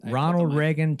Ronald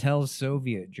Reagan tells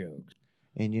Soviet jokes.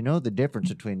 And you know the difference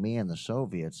between me and the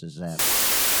Soviets is that...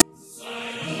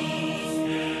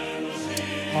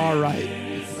 All right.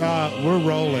 We're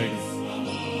rolling.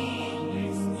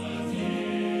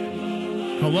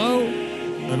 Hello,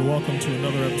 and welcome to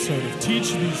another episode of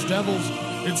Teach These Devils.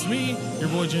 It's me, your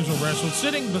boy James O'Brashfield,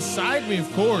 sitting beside me,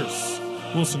 of course,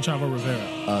 Wilson Chavo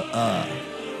Rivera.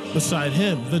 Beside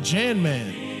him, the Jan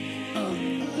Man.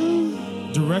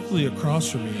 Directly across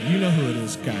from me, you know who it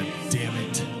is, god damn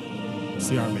it. It's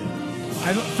the R-Man.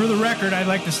 For the record, I'd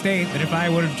like to state that if I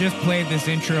would have just played this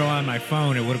intro on my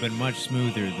phone, it would have been much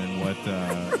smoother than what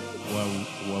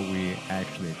we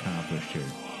actually accomplished here.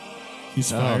 He's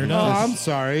fired Oh, up. I'm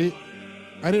sorry.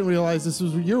 I didn't realize this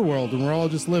was your world and we're all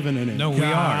just living in it. No, we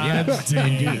are. Yeah,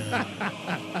 indeed.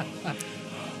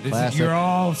 You're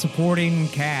all supporting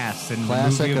Cass and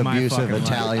Classic the movie of my abusive fucking life.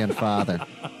 Italian father.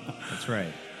 That's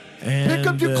right. And, Pick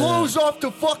up your clothes off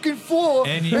the fucking floor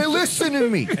and and, you- listen to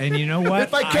me. And you know what?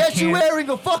 If I catch you can't- wearing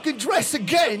a fucking dress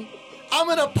again, I'm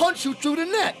gonna punch you through the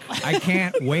neck. I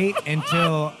can't wait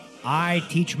until I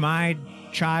teach my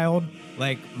child,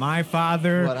 like my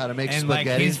father, What, how to make and spaghetti?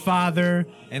 like his father,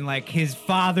 and like his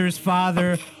father's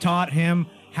father taught him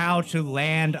how to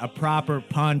land a proper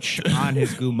punch on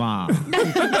his guma.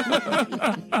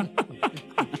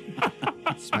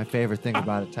 It's my favorite thing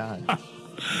about Italian.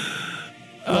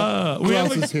 Who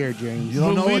else is here, James? You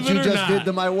don't know Believe what it you or just not. did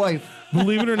to my wife.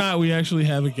 Believe it or not, we actually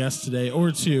have a guest today,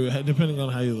 or two, depending on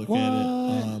how you look at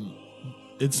it.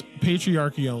 It's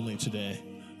patriarchy only today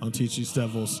on Teach These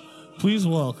Devils. Please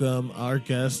welcome our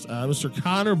guest, Mr.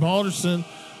 Connor Balderson.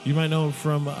 You might know him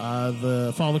from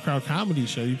the Follow the Crowd comedy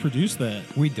show. You produced that.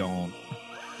 We don't.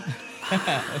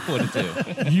 What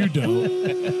it do? You don't.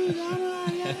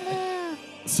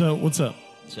 So, what's up?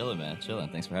 Chilling, man. Chilling.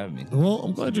 Thanks for having me. Well,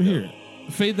 I'm glad you're here.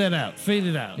 Fade that out. Fade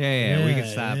it out. Yeah, we can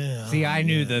stop. yeah. See, I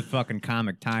knew the fucking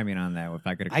comic timing on that. If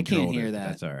I could have I can't controlled hear it, that.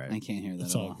 That's all right. I can't hear that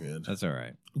It's at all all. good. That's all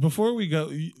right. Before we go,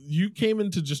 you came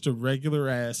into just a regular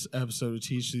ass episode of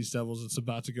Teach These Devils. It's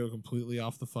about to go completely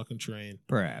off the fucking train.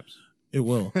 Perhaps. It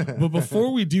will. But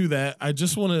before we do that, I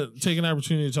just want to take an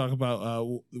opportunity to talk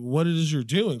about what it is you're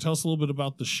doing. Tell us a little bit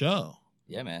about the show.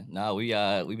 Yeah, man. No, we've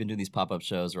been doing these pop-up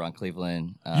shows around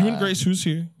Cleveland. You and Grace, who's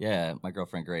here? Yeah, my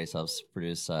girlfriend Grace helps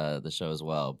produce the show as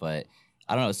well. But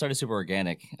I don't know, it started super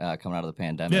organic coming out of the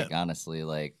pandemic. Yeah. Honestly,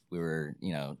 like we were,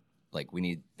 like we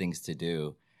need things to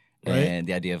do. Right. And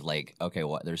the idea of like, okay,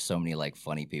 there's so many like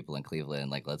funny people in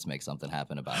Cleveland, like let's make something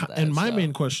happen about that. And my So-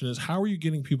 main question is, how are you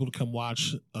getting people to come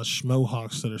watch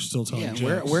Schmohawks that are still telling Yeah,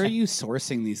 jokes? where are you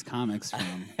sourcing these comics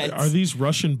from? Are these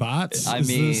Russian bots? I Is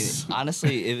mean, this-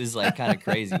 honestly, it was like kind of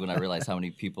crazy when I realized how many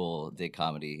people did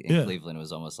comedy in Yeah. Cleveland. It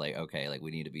was almost like, okay, like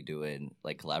we need to be doing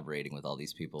like collaborating with all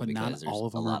these people But not because there's all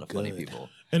of a them lot are of funny good. people.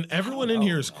 And everyone in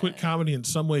here has quit comedy in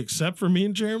some way except for me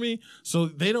and Jeremy. So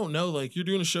they don't know, like, you're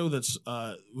doing a show that's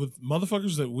with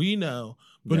motherfuckers that we know,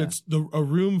 but Yeah. it's a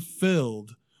room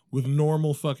filled with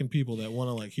normal fucking people that want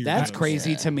to, like, hear That's jokes.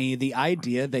 crazy Yeah. to me. The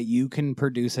idea that you can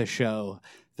produce a show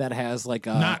that has like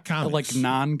a Not comics. like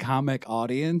non-comic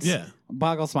audience Yeah.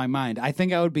 boggles my mind. I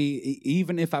think I would be,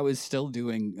 even if I was still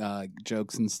doing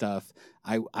jokes and stuff,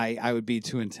 I would be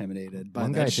too intimidated by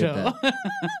One guy that did show. that.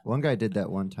 One guy did that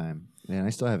one time, and I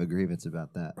still have a grievance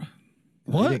about that.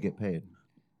 What? He did get paid.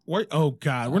 What? Oh,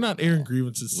 God. We're not airing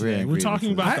grievances We're today. airing We're talking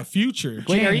grievances. about the future.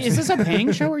 Wait, is this a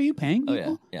paying show? Are you paying Oh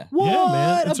people? yeah, What? Yeah,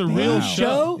 man. It's a real paying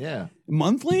show. Yeah.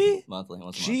 Monthly? monthly, once a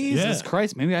month. Jesus Yeah.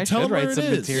 Christ. Maybe I Tell should 'em where write it some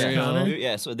is. material. Yeah, Connor.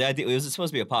 Yeah, so the idea, it was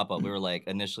supposed to be a pop-up. We were like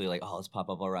initially like, oh, let's pop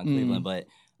up all around Cleveland, but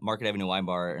Market Avenue Wine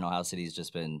Bar in Ohio City has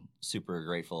just been super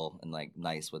grateful and like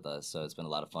nice with us. So it's been a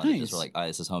lot of fun. And just Nice. we're like, all right,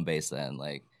 this is home base then.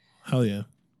 Like, Hell yeah.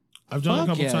 I've done it a Fuck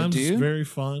couple yeah, times. dude. It's very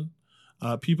fun.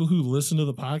 People who listen to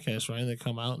the podcast, right? They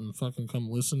come out and fucking come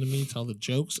listen to me tell the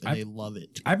jokes, and they love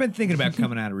it. I've been thinking about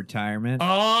coming out of retirement.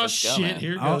 Oh, Let's go, shit. man.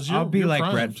 Here it I'll, goes. I'll be You're like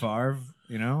primed. Brett Favre.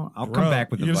 You know, I'll Bro, come back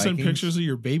with the you gonna Vikings. send pictures of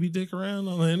your baby dick around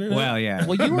on the internet? Well, yeah.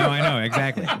 Well, you were- No, I know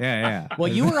exactly. Yeah. Well,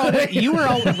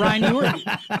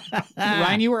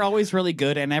 Ryan, you were always really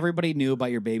good, and everybody knew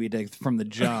about your baby dick from the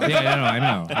jump. Yeah, I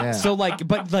know. Yeah. So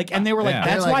and they were like, Yeah.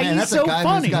 that's They're like, why man, he's that's a so guy who's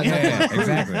funny. got Yeah,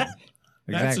 exactly.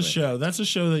 That's a show. That's a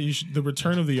show that you should. The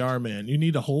Return of the R-Man. You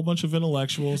need a whole bunch of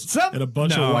intellectuals and a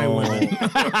bunch of white women.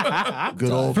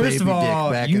 Good old First baby of all,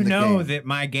 dick back you in the know game. that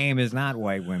my game is not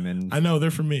white women. I know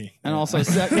they're for me. And also,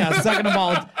 second of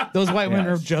all, those white women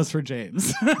are just for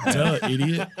James. Duh,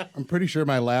 idiot. I'm pretty sure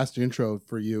my last intro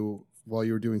for you while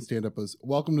you were doing stand-up was,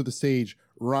 welcome to the stage,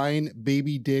 Ryan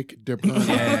Baby Dick DePerno.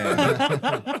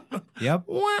 Yeah. Yep.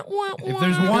 If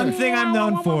there's one thing I'm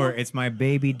known for, it's my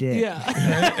baby dick.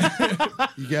 Yeah.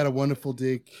 You got a wonderful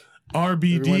dick.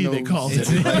 RBD, Everyone they knows. called it.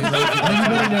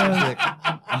 Everybody knows.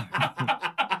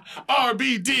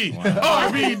 RBD.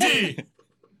 RBD.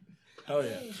 Oh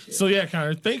yeah. So yeah,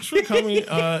 Connor, thanks for coming.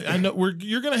 I know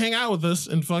you're gonna hang out with us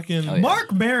and fucking. Oh, yeah.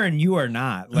 Mark Maron, you are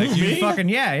not. Like, Who, you me? fucking,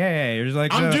 yeah. You're just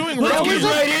like, I'm doing let's Rocky. get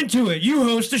right into it. You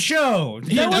host a show.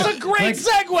 That was a great Like,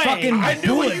 segue. fucking I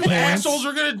knew what bullet you points. assholes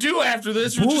were gonna do after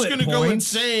this. You're just Bullet gonna go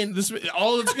points. insane. This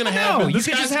all that's gonna happen. you This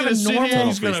could guy's just have gonna a sit here. normal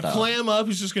He's gonna freestyle. clam up.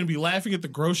 He's just gonna be laughing at the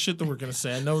gross shit that we're gonna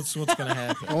say. I know it's what's gonna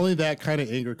happen. Only that kind of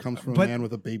anger comes from a But- man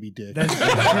with a baby dick. That's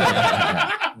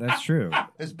true. That's true.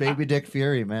 It's Baby Dick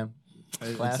Fury, man.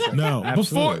 Classic. No,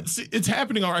 Absolutely. before see, it's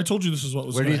happening. I told you this is what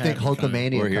was. Where do you gonna think happen, Connor.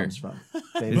 Hulkamania We're here. comes from?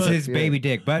 It's his Fury. baby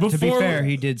dick. But to be Before- fair,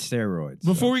 he did steroids.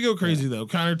 Before we go crazy though,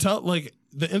 Connor, tell like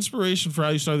the inspiration for how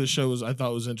you started the show was I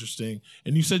thought was interesting,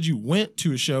 and you said you went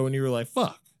to a show and you were like,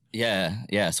 "Fuck."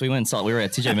 Yeah. So we went and saw. We were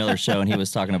at TJ Miller's show, and he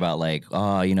was talking about like,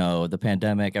 oh, the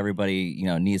pandemic. Everybody,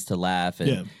 needs to laugh. And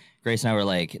Yeah. Grace and I were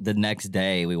like, the next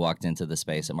day we walked into the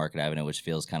space at Market Avenue, which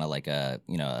feels kind of like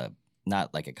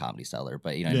not like a Comedy Cellar,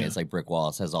 but what I mean. Yeah. It's like brick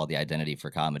walls, has all the identity for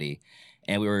comedy,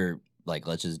 and we were like,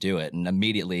 let's just do it, and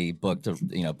immediately booked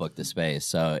the space.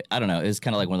 So I don't know. It was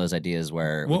kind of like one of those ideas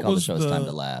where we What called the was show "It's Time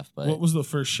to Laugh," but What was the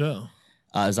first show?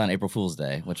 it was on April Fool's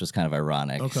Day, which was kind of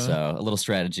ironic. Okay. So a little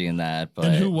strategy in that. But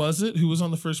And who was it? Who was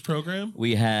on the first program?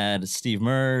 we had Steve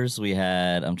Mers. We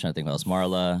had, I'm trying to think who else.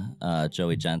 Marla,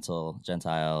 Joey Gentile.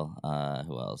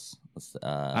 Who else?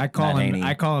 I call Matt him. Haney.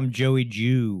 I call him Joey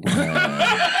Jew.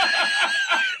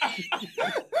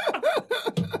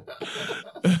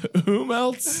 Whom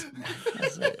else?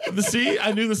 See,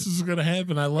 I knew this was going to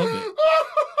happen. I love it.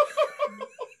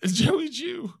 It's Joey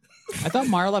Jew. I thought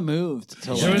Marla moved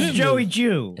to It She was did Joey move.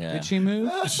 Jew. Yeah. Did she move?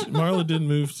 Marla didn't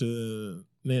move to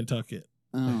Nantucket.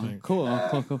 Oh, think.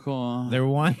 cool. There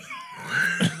one.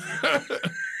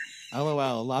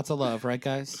 LOL. Lots of love, right,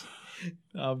 guys?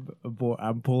 I'm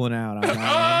pulling out.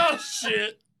 Oh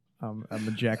shit! I'm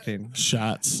ejecting.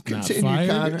 Shots not Continue, fired.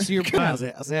 Connor. So you're I'm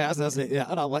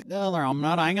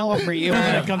not hanging over you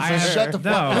when it comes to Shut the fuck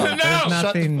No, up. No! there's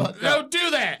Shut the nothing. fuck up. Don't do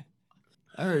that.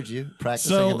 I heard you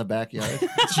practicing So- in the backyard.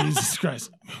 Jesus Christ!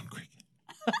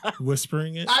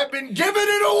 Whispering it. I've been given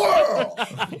it a whirl.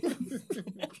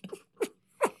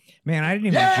 Man, I didn't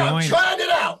even join. it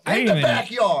out I didn't even-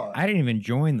 backyard. I didn't even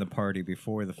join the party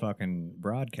before the fucking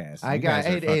broadcast. You guys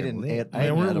are fucking lit.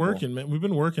 Man, we're edible. working, man. We've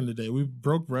been working today. We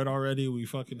broke bread already. We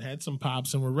fucking had some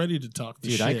pops, and we're ready to talk the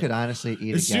Dude, shit. I could honestly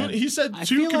eat As soon, again. he said I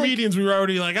two feel like- comedians. We were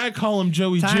already like, I call him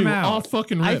Joey Time Jew. out. All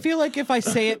fucking rip. I feel like if I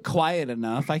say it quiet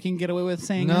enough, I can get away with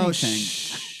saying No,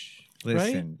 anything. Listen,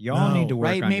 Right? y'all No. need to work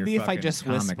Right, on maybe your if I fucking just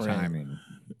comic whisper it. timing.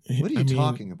 What are you I mean,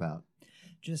 talking about?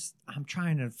 Just, I'm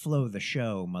trying to flow the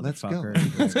show, Let's go.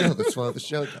 motherfucker. Let's go. Let's slow the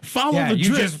show down. Follow Yeah, the you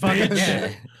drip. just fucking bitch.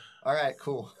 yeah. All right,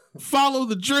 cool. Follow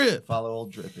the drip. Follow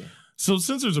old Drippy. So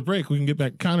since there's a break, we can get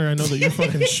back. Connor, I know that you're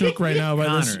fucking shook right now by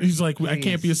this. Connor, He's like, I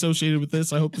can't be please. associated with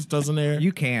this. I hope this doesn't air.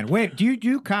 You can. Wait, do you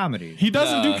do comedy? He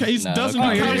doesn't do. He doesn't do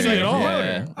you're comedy just a at all.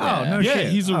 Yeah. Oh, no Yeah, shit.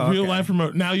 he's a Oh, real okay. life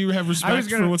promoter. Now you have respect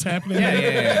gonna- for what's happening. Yeah,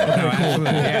 there? yeah. No, Okay, cool.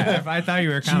 absolutely. Yeah, if I thought you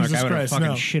were a comic, Jesus I would have Christ, fucking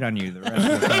no. shit on you the rest of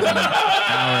the fucking hour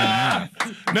and a half.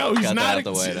 No, he's Got that not. out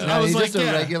the way, though. I No, was he's like, just a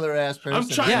yeah. regular ass person. I'm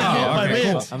trying Yeah, to get my okay, man.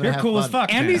 cool. I'm gonna You're have cool as fun.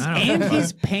 fuck. And then. he's I don't and know.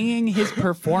 he's paying his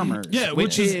performers. Yeah,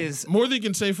 which is more than you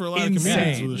can say for a lot of insane.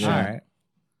 comedians with the show. All right.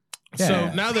 So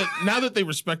Yeah. now that they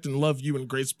respect and love you and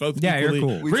Grace both Yeah, you're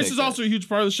equally, cool. We Grace take is that. also a huge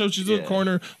part of the show. She's in the Yeah.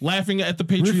 corner laughing at the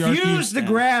patriarchy. Refused to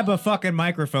grab a fucking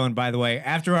microphone, by the way,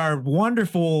 after our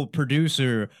wonderful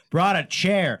producer brought a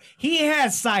chair. He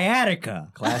has sciatica.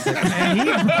 Classic. And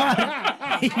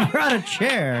he brought a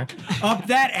chair up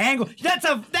that angle. That's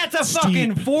a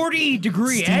fucking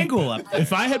 40-degree angle up there.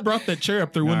 If I had brought that chair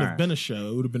up, there wouldn't have Alright. been a show.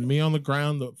 It would have been me on the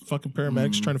ground, the fucking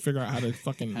paramedics trying to figure out how to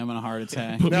fucking having a heart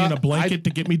attack. put me No, in a blanket to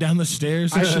get me down the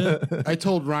stairs and shit. I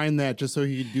told Ryan that just so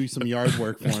he could do some yard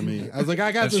work for me. I was like,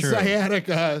 I got That's the true.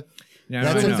 sciatica. No,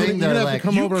 That's no, a no. thing. You're gonna They're have like, to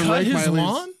come You over and cut rake his my leaves.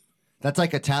 lawn? That's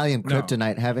like Italian No.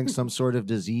 kryptonite, having some sort of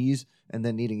disease and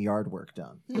then needing yard work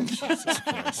done.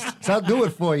 So I'll do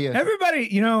it for you.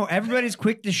 Everybody's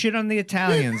quick to shit on the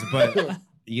Italians, but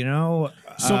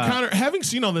So, Connor, having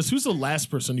seen all this, who's the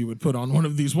last person you would put on one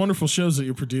of these wonderful shows that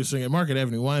you're producing at Market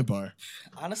Avenue Wine Bar?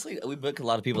 Honestly, we book a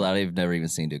lot of people that I've never even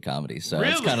seen do comedy, so it's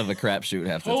Really? kind of a crapshoot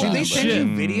half the Holy time. Do they but- send shit.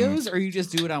 you videos, or you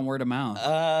just do it on word of mouth?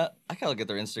 I kind of look at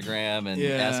their Instagram and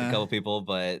Yeah. ask a couple people,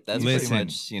 but that's Listen, pretty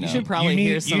much, you should probably you need,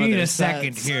 hear some you of need their a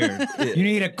second sets. here. You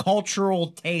need a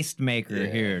cultural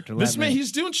tastemaker here to let This man, me.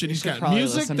 he's doing shit. He's should got probably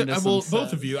music. listen That, to well, some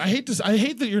both of you. I hate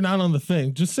that you're not on the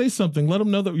thing. Just say something. Let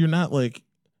them know that you're not like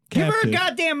Give her a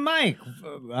captive. goddamn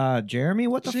mic, Jeremy.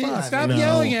 What the Gee, fuck? stop No.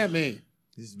 yelling at me.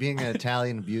 He's being an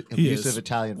Italian He is. abusive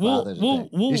Italian father. today.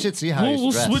 You should see how we'll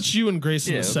he's dressed. switch you and Grace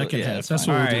in Yeah, the second yeah, half. that's That's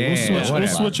fine. what we'll do. All right, We'll yeah, switch. yeah, We'll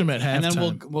switch them at halftime. And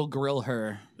then we'll grill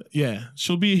her. Yeah,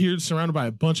 she'll be here surrounded by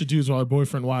a bunch of dudes while her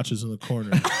boyfriend watches in the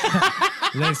corner.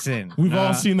 Listen, We've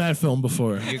all seen that film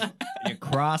before. you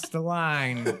crossed the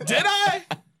line. Did I?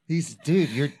 Dude,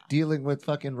 you're dealing with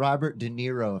fucking Robert De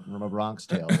Niro from A Bronx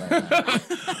Tale right now.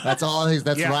 That's all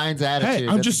that's Ryan's attitude.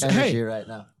 I'm That's just- his energy hey. right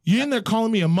now. You in there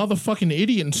calling me a motherfucking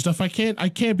idiot and stuff? I can't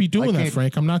be doing that, can't-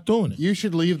 Frank. I'm not doing it. You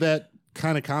should leave that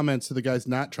kind of comments to the guys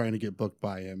not trying to get booked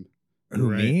by him. Who,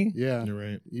 Right. me? Yeah, You're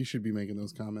right. you should be making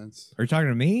those comments. Are you talking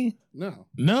to me? No,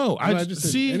 No, I just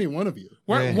said see. any one of you.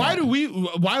 Why, Yeah. why do we?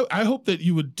 Why? I hope that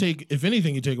you would take, if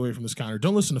anything, you take away from this counter.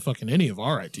 Don't listen to fucking any of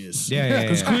our ideas. Yeah.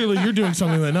 Because clearly you're doing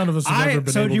something that none of us have ever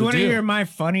been So able do you to want do. to hear my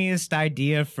funniest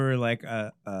idea for like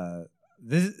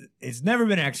this? It's never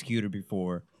been executed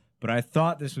before, but I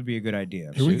thought this would be a good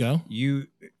idea. Here we go. You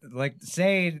like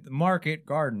say the Market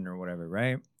Garden or whatever,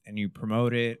 right? And you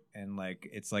promote it, and like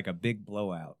it's like a big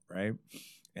blowout, right?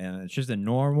 And it's just a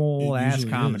normal It ass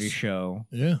usually comedy is. show.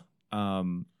 Yeah.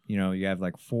 You know, you have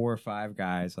like 4 or 5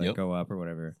 guys like Yep. go up or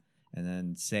whatever, and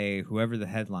then say whoever the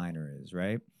headliner is,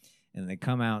 right? And they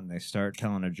come out and they start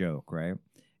telling a joke, right?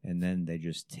 And then they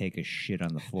just take a shit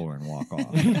on the floor and walk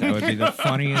off. That would be the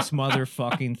funniest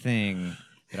motherfucking thing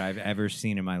that I've ever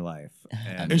seen in my life.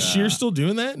 And, Is Sheer still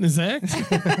doing that in his act?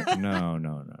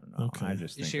 No. Okay. I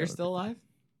just Is think Sheer that would still be- alive?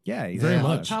 Yeah, he's Very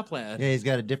alive. much. Top lad. Yeah, he's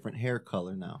got a different hair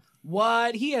color now.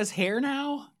 What? He has hair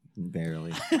now?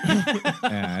 Barely.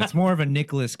 Yeah, it's more of a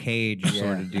Nicolas Cage sort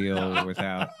Yeah. of deal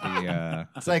without the.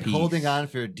 It's like piece. holding on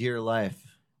for dear life,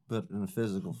 but in a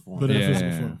physical form. But in a Yeah, physical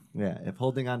yeah, form. yeah, if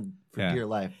holding on for Yeah. dear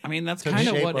life. I mean, that's Took kind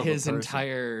of shape what of a his person.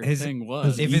 entire His- thing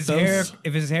was. If his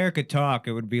Ethos? hair could talk,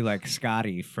 it would be like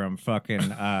Scotty from fucking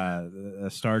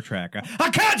Star Trek. I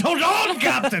can't hold on,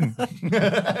 Captain.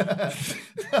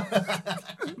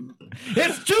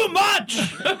 It's too much.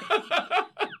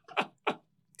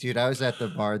 Dude, I was at the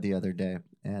bar the other day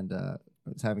and I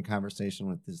was having a conversation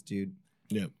with this dude.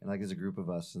 Yeah. And like there's a group of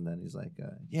us, and then he's like,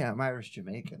 yeah, I'm Irish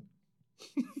Jamaican.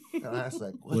 And I was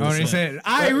like, What Oh, is and he that? said,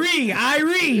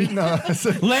 Irie, No, I was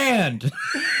like, land.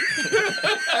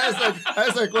 I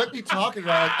was like, what are you talking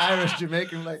about? Like, Irish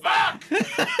Jamaican. I'm like, fuck.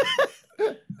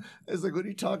 I was like, what are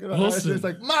you talking about? Irish? Listen. It's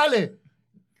like, Marley,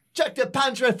 check the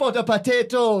pantry for the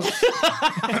potatoes. You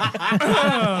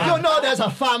know there's a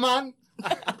famine.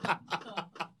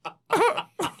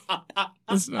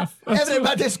 That's enough.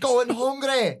 Everybody's going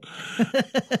hungry.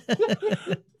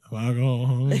 I go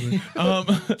hungry. I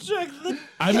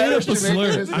made up a Irish Jamaican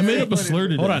slur. is I made up a funny. slur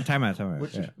today. Hold on, time out.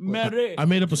 Which- Yeah. Mary. I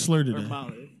made up a slur Or today.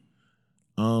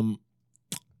 Molly.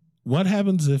 What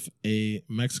happens if a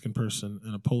Mexican person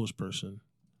and a Polish person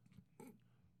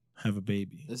have a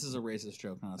baby? This is a racist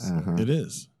joke, not a slur. Uh-huh. It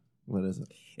is. What is it?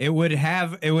 It would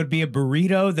be a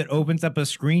burrito that opens up a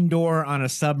screen door on a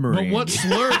But submarine. what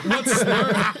slur?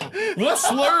 What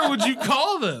slur would you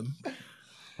call them?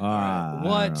 I don't know.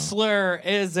 What slur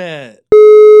is it?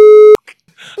 I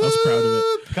was proud of it.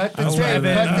 Cut the I was tape. proud of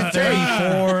it. Cut the tape.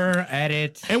 34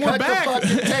 edit. And we're Cut the back.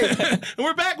 fucking tape. And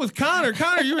we're back with Connor.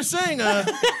 Connor, you were saying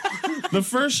the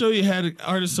first show you had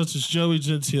artists such as Joey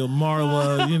Gentile,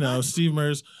 Marla, Steve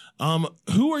Mers.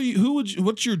 Who are you?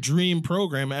 What's your dream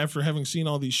program after having seen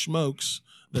all these schmokes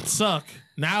that suck?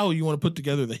 Now you want to put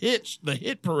together the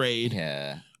hit parade.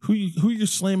 Yeah. Who you're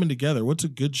slamming together? What's a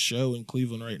good show in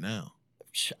Cleveland right now?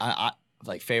 I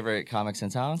like favorite comics in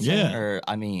town. Yeah. Or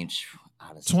I mean,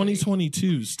 honestly,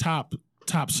 2022's top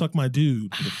suck my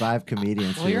dude. The 5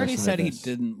 comedians. Well, who he already listen said to he this.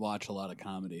 didn't watch a lot of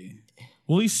comedy.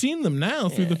 Well, he's seen them now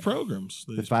through the Yeah. programs.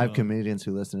 The 5 comedians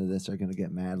who listen to this are going to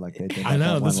get mad like they did. I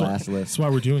know. That That's one why, last list. that's why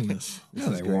we're doing this. No,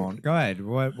 This is they great. won't. Go ahead.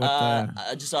 What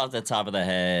just off the top of the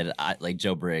head, like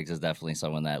Joe Briggs is definitely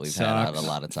someone that we've had out Sucks. a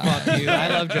lot of times. Fuck you. I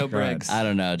love Joe Briggs. I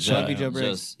don't know. Love you, Joe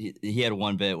Briggs. He had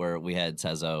one bit where we had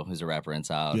Tezo, who's a rapper in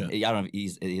town. Yeah. I don't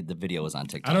know. The video was on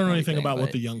TikTok. I don't know or anything about what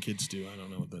but the young kids do. I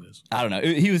don't know what that is. I don't know.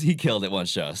 He killed it one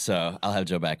show, so I'll have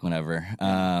Joe back whenever.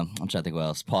 I'm trying to think what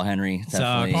else. Paul Henry,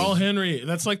 definitely. Paul Henry.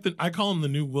 That's like I call him the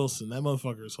new Wilson. That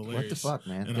motherfucker is hilarious. What the fuck,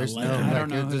 man? And There's I like no. it. I don't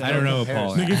know who there's that I don't no know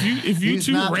Paul. comparison. Nigga, if you He's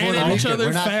two not ran Puerto at each Rican. other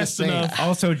We're not the fast same. enough,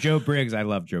 Also, Joe Briggs. I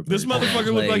love Joe Briggs. this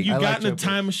motherfucker looked like you I like got in a Joe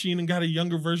time machine and got a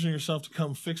younger version of yourself to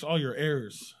come fix all your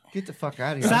errors. Get the fuck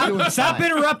out of here. I'm doing Stop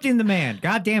fine. interrupting the man.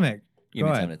 God damn it. Give Go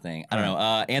me ahead. time to think. I don't know.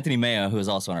 Anthony Mayo, who was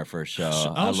also on our first show. I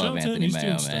shout love out to him. Anthony He's doing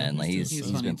Mayo, stuff. man. Like He's he's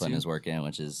funny been putting too. his work in,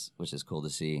 which is cool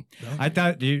to see. I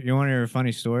thought. Do you want to hear a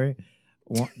funny story?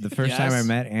 The first time I Yes.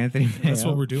 met Anthony Mayo. That's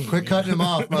what we're doing. Quit cutting him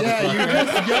off, motherfucker. Yeah, you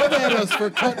just yelled at us for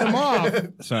cutting him off.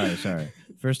 Sorry.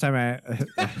 First time I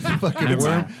Fucking Never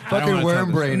worm, mind. I don't fucking wanna worm tell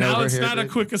this. brain Now over it's here. not a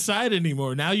dude. quick aside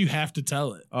anymore. Now you have to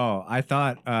tell it. Oh, I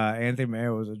thought Anthony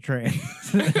Mayo was a trans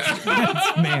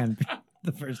man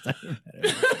the first time I met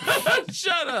him.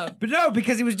 Shut up. But no,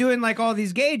 because he was doing like all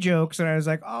these gay jokes, and I was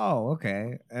like, oh,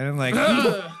 okay. And I'm like,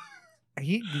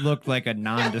 he looked like a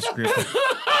nondescript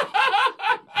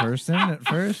person at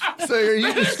first. So are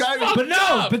you describing But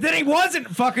no, but then he wasn't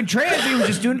fucking trans. He was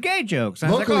just doing gay jokes.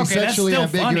 And I was locally like, okay, sexually that's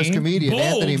still ambiguous funny. comedian Bold.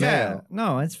 Anthony Yeah. Mayo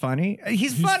No, it's funny.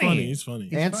 He's He's funny. He's funny.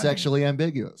 and funny. sexually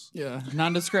ambiguous. Yeah,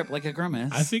 nondescript like a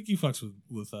grimace. I think he fucks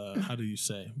with how do you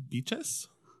say? Beaches?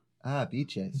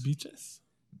 Beaches. Beaches?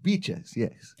 Beaches,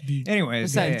 yes. Anyways,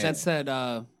 What's that? yeah, yeah. That's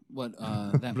that. What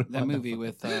that movie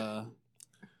with Bette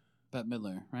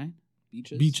Midler, right?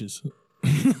 Beaches. Beaches.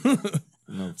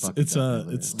 No fucking It's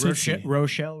definitely. it's tipsy.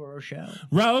 Rochelle. Rochelle.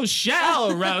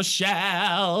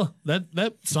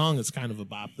 That song is kind of a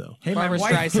bop though. Hey, Barbra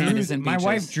my wife, Streisand drew, is in my Beaches.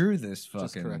 wife drew this Just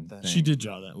fucking correct that. thing. She did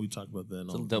draw that. We talked about that.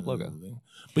 It's a dope logo.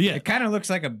 But yeah, It kind of looks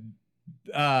like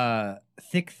a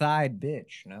thick-thighed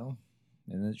bitch, no?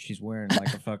 And then she's wearing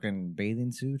like a fucking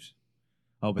bathing suit.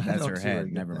 Oh, but I that's don't her see where head.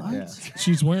 you're Never going. mind. Yeah.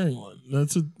 she's wearing one.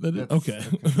 Okay.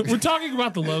 We're talking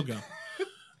about the logo.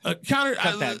 Connor,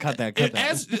 Cut that.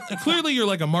 As clearly you're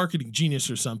like a marketing genius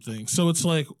or something. So it's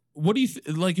like, what do you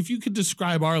like? If you could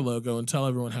describe our logo and tell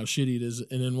everyone how shitty it is,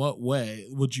 and in what way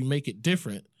would you make it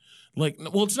different? Like,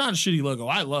 well, it's not a shitty logo.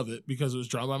 I love it because it was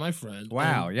drawn by my friend.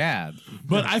 Wow, And- yeah.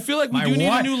 but I feel like we My do need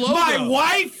a new logo. My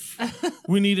wife!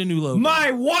 We need a new logo.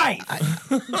 My wife!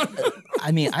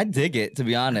 I mean, I dig it, to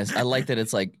be honest. I like that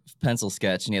it's like pencil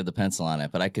sketch and you have the pencil on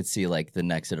it, but I could see like the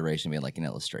next iteration being like an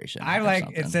illustration. I or like,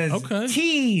 something. it says Okay.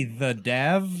 T the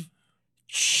dev.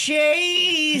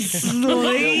 Chase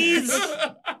Leeds.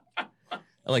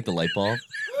 I like the light bulb.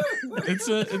 It's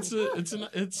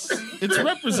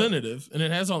representative, and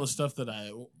it has all the stuff that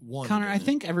I want. Connor, I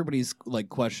think everybody's like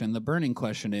question, the burning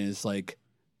question is like,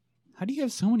 how do you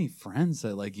have so many friends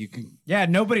that like you can Yeah,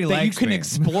 nobody that likes you can me.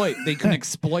 exploit? They can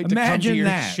exploit to come Imagine to your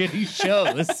that. shitty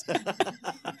shows.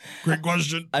 Great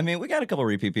question. I mean, we got a couple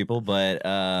repeat people, but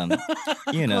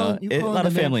you know, you a call lot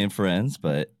of them family and friends.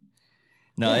 But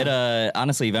no, it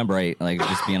honestly, Eventbrite, like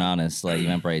just being honest, like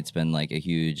Eventbrite's been like a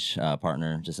huge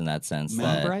partner, just in that sense.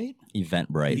 that Eventbrite?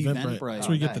 Eventbrite. Eventbrite. That's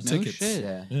where you get the nice. No tickets. shit.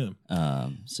 Yeah. Yeah.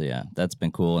 So yeah, that's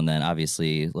been cool. And then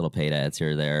obviously little paid ads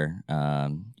here or there.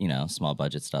 You know, small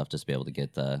budget stuff, just to be able to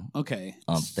get the Okay.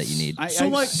 that you need.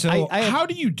 How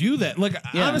do you do that? Like,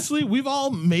 Yeah. honestly, we've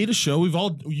all made a show.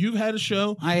 You've had a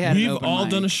show. I had an We've open all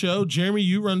mic. done a show. Jeremy,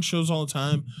 you run shows all the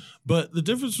time. But the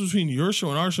difference between your show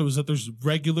and our show is that there's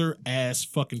regular ass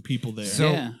fucking people there. So,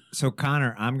 Yeah. so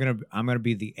Connor, I'm gonna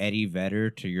be the Eddie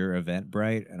Vedder to your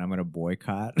Eventbrite, and I'm gonna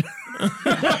boycott the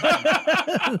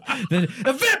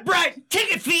Eventbrite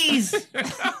ticket fees.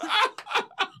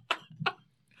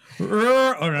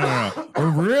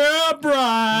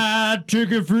 Eventbrite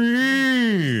ticket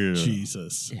fees.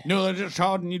 Jesus. No, they're just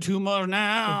charging you too much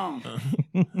now.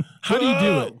 How do you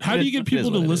do it? How do you get It is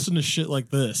people to what it listen to shit like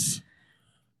this?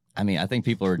 I mean, I think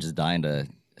people are just dying to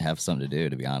have something to do,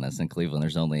 to be honest. In Cleveland,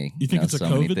 there's only You think it's a so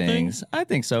many COVID thing? things. I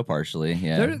think so, partially.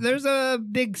 Yeah. There's a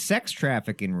big sex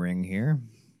trafficking ring here.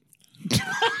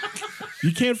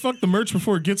 You can't fuck the merch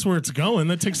before it gets where it's going.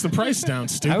 That takes the price down,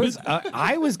 stupid.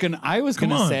 I was gonna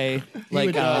Come on. say like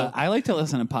would, I like to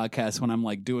listen to podcasts when I'm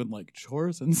like doing like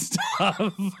chores and stuff.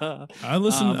 I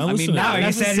listen. I I listen. mean, to not that.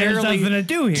 You said there's necessarily nothing to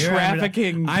do here.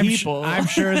 trafficking I'm people. I'm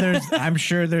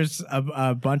sure there's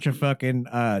a bunch of fucking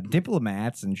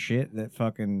diplomats and shit that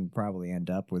fucking probably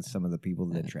end up with some of the people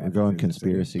that We're traffic. going through the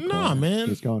city. conspiracy corner. Nah, man.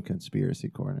 He's going conspiracy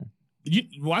corner.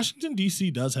 Washington D.C.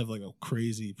 does have like a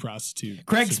crazy prostitute.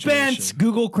 Craig situation. Spence.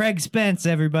 Google Craig Spence,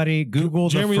 everybody. Google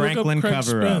Jeremy, the look up Franklin Craig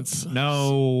cover Spence. up.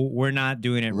 No, we're not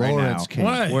doing it right Lawrence now. King.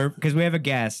 Why? Because we have a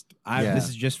guest. Yeah. This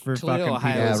is just for Toledo, fucking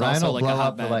Ohio people. Yeah, is Ryan also will like a blow up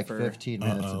hotbed for like for- 15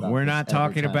 minutes. Uh-oh. About We're this not every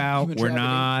talking time. about. Human We're trafficking.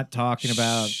 not talking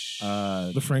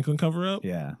about. The Franklin cover up.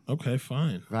 Yeah. Okay,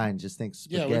 fine. Ryan, just think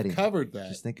Yeah, spaghetti. we've covered that.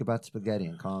 Just think about spaghetti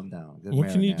and calm down. Good What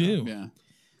can you marinara. do? Yeah.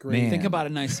 Great. Man. Think about a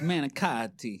nice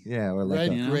manicotti. Yeah, or like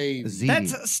Red a you know? grave. ziti.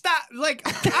 That's stop. Like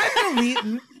I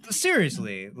believe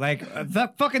seriously. Like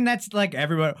the fucking. That's like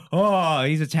everybody. Oh,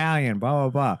 he's Italian. Blah blah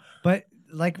blah. But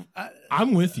like,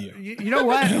 I'm with you. you know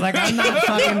what? Like I'm not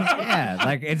fucking. Yeah.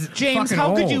 Like it's James, fucking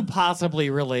how could you old. possibly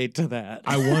relate to that?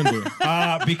 I wonder.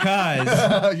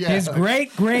 Because Yeah. his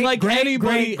great great Like great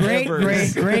anybody great great ever.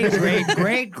 great great great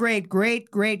great great great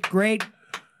great great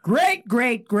great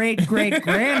great great great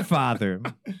grandfather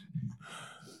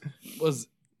Was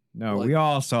No, Like- we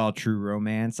all saw True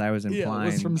Romance. I was Yeah, it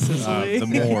implying was from Sicily. the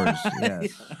Moors.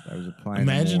 Yes, I was implying.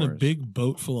 Imagine the a Moors. big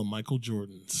boat full of Michael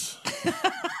Jordans,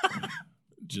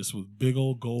 just with big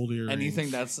old gold earrings. And you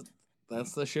think that's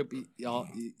the ship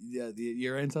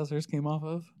your ancestors came off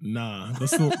of? Nah,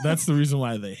 that's the reason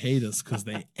why they hate us, because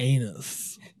they ain't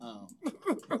us. Oh,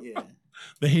 yeah.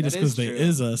 They hate That us because is they true.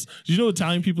 is us. Did you know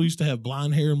Italian people used to have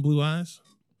blonde hair and blue eyes?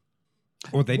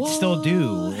 Well, they still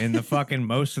do What? in the fucking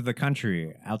most of the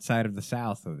country outside of the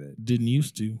south of it. Didn't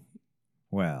used to.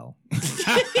 Well,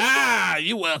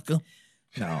 You welcome.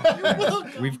 no,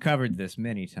 we've covered this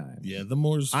many times. Yeah, the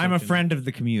Moors. I'm a fucking- friend of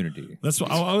the community. That's what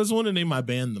I always want to name my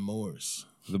band, the Moors.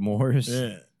 The Moors.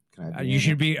 Yeah. Can I You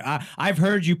should be. I've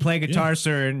heard you play guitar, Yeah.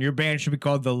 sir, and your band should be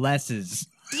called the Lesses.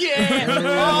 Yeah.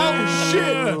 Oh shit!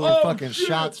 Oh, Fucking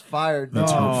shots fired.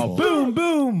 That's hurtful. boom,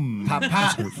 boom. Pop, That's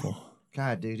pop. hurtful.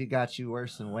 God, dude, he got you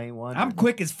worse than Wayne Wonder. I'm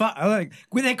quick as fuck. Like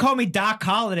when they call me Doc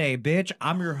Holiday, bitch.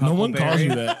 I'm your No one calls Huckleberry.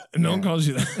 you that. No one calls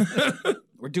you that.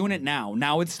 We're doing it now.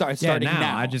 Now it's Yeah, starting now.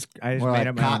 now. I just More made like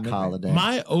up my own cock nickname. holiday.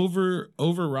 My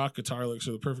over rock guitar licks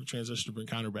are the perfect transition to bring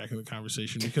Connor back in the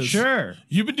conversation because Sure.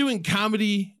 you've been doing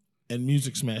comedy and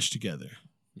music smashed together.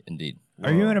 Indeed.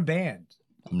 Are you in a band?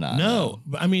 I'm not. No,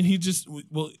 but I mean, he just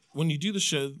when you do the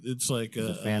show, it's like He's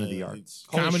a fan of the arts.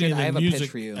 Holy comedy shit, and I then have a pitch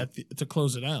music for you. to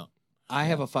close it out. I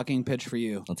have a fucking pitch for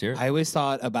you. Let's hear it. I always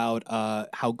thought about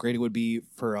how great it would be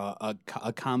for a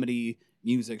comedy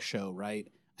music show, right?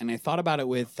 And I thought about it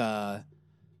with the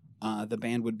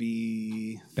band would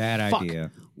be Bad Fuck.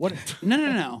 idea. what?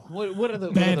 No. What are the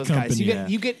what Bad are those guys? You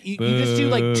Company. get you just do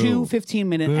like two Boo.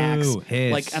 15-minute acts,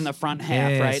 Hiss. like on the front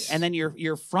half, right? Hiss. And then your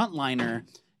frontliner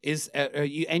is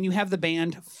you have the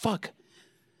band. Fuck.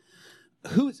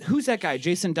 Who's that guy?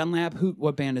 Jason Dunlap.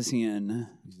 What band is he in?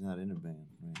 He's not in a band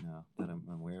right now that I'm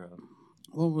aware of.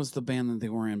 What was the band that they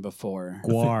were in before?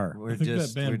 Guar. We're I think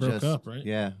just, that band we're broke just- up, right?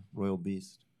 Yeah, Royal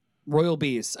Beast. Royal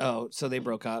Beast. Oh, so they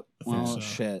broke up. think Well, so.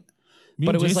 shit. Me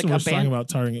But and it was Jason like a were talking band- about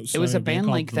starting. It was a band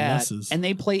called like The that, Lesses. and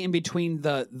they play in between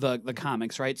the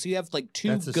comics, right? So you have like two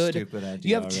That's a good. stupid idea.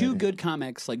 You have two already. good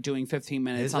comics like doing 15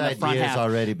 minutes His on the idea front is half.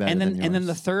 already better And then than the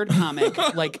yours. third comic,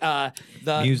 like the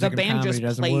Music and band comedy just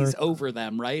doesn't plays work. over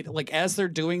them, right? Like as they're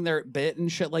doing their bit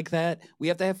and shit like that. We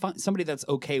have to have somebody that's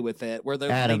okay with it, where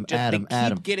they're Adam, they keep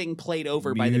Adam. getting played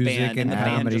over by the Music band, and the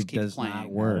band comedy just keeps does playing. not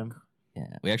work. Adam. Yeah,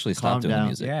 we actually Calm stopped doing the down.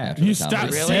 music. Yeah. after You the comedy.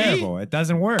 stopped It's Really? terrible. It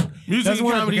doesn't work. Music doesn't and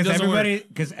work comedy because doesn't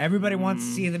work. everybody wants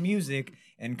to see the music,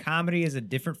 and comedy is a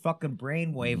different fucking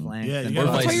brain wavelength. Yeah, than you Or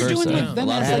gotta- fucking- vice That's why you're doing versa. like them A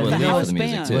lot of as people like would the leave house for the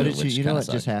music band. too, What did you? which You know kinda what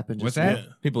just sucked. happened? What's Just that?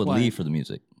 now? People would What? leave for the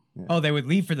music. Oh, they would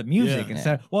leave for the music Yeah.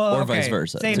 instead. Well, Or okay, vice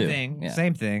versa, Same too. thing. Yeah.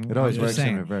 Same thing. It always I'm works just in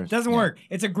saying. reverse. Doesn't Yeah. work.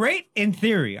 It's a great in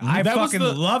theory. I That was fucking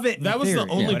the- love it. In That was theory,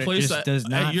 the only but place it just that does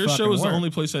not at your fucking show was work. the only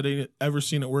place I'd ever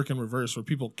seen it work in reverse, where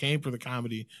people came for the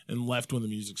comedy and left when the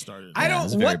music started. I don't.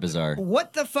 it's very what, bizarre.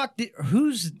 What the fuck?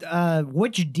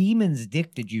 Which demon's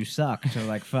dick did you suck to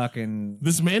like fucking?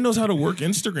 This man knows how to work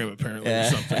Instagram apparently or Yeah.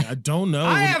 something. I don't know.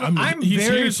 I'm he's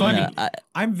very here, so I funny. can-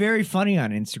 I'm very funny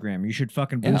on Instagram. You should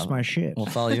fucking boost Yeah. my shit. We'll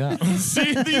follow you out. See,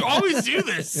 you always do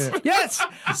this. Yes, Set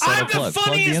I'm a the plug. Plug the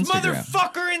funniest Instagram.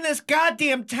 motherfucker in this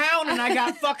goddamn town, and I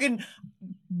got fucking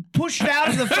pushed out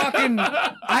of the fucking.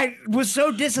 I was so By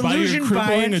your disillusioned by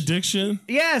crippling it. addiction.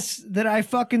 Yes, that I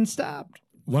fucking stopped.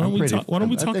 Why don't I'm we pretty- talk? Why don't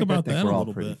we I talk think- I about think that we're a all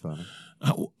little pretty bit? funny.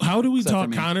 How do we Except for talk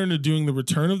me. Connor into doing the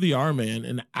Return of the R Man,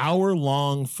 an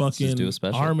hour-long fucking do a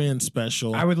special. R Man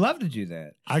special? I would love to do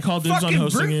that. I called dibs on Fucking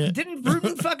hosting Bru- it. Didn't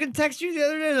Bruton fucking text you the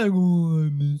other day? Like, oh, I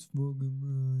miss fucking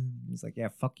Ryan. It's like, yeah,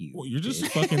 fuck you. Well, you're just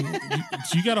fucking.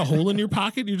 You got a hole in your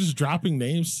pocket. You're just dropping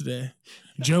names today.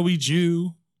 Joey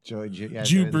Jew, Joey, yeah,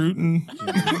 Jew Joey- Bruton,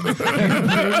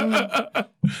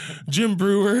 Jim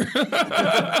Brewer.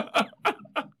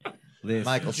 Listen.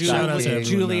 Michael Shout out to Scott. everyone.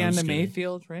 Juliana No, I'm just kidding.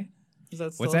 Mayfield, right? Is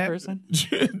that still What's a that? person?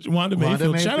 Wanda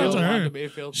Mayfield. Shout out to her. Wanda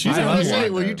Mayfield. She's I on was the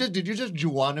saying, wire. did you just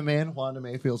Juwanda Man? Wanda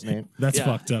Mayfield's name. That's Yeah.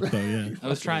 fucked up though. Yeah. I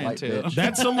was trying White to. bitch.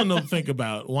 That's someone to think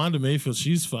about. Wanda Mayfield,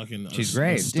 she's fucking. She's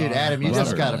great. star. Dude, Adam, you Love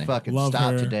just her, gotta really. fucking Love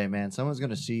stop her. today, man. Someone's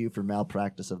gonna sue you for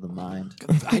malpractice of the mind.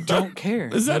 I don't care.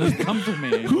 Is that Let it come for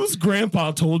me. Whose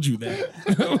grandpa told you that?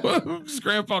 Whose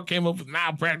grandpa came up with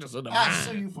malpractice of the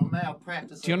mind? you for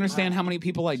malpractice. Do you understand how many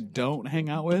people I don't hang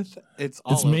out with? It's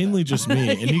all It's of mainly them. just me,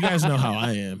 and you guys know how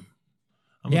I am.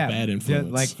 I'm yeah, a bad yeah,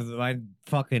 influence. like my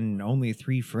fucking only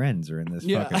 3 friends are in this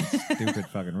Yeah. fucking stupid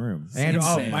fucking room, and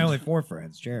insane. my only 4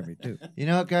 friends, Jeremy too. You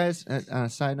know what, guys? On a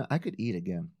side note, I could eat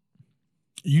again,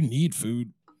 you need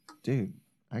food. dude.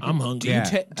 I'm Do hungry. you,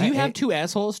 Yeah. do you I have have 2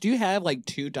 assholes? Do you have like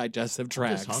 2 digestive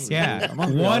tracts? hungry. Yeah, I'm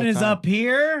hungry all one the is time. up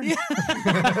here.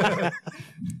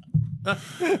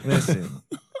 Listen,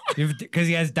 Because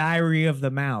he has diarrhea of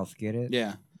the mouth. Get it?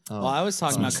 Yeah. Oh, Well, I was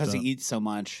talking Fun about because he stuff. eats so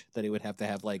much that he would have to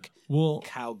have like Well,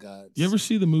 cow guts. you ever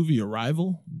see the movie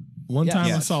Arrival? One Yes. time I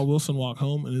Yes. saw Wilson walk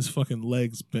home and his fucking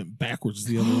legs bent backwards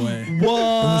the other way. And What?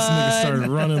 this nigga started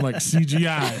running like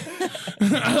CGI.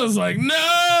 I was like,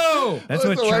 no! That's What what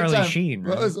was the one Charlie time- Sheen.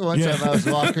 What Right? was the one Yeah. time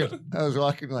I was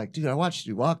walking like, dude, I watched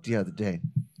you walk the other day.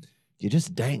 You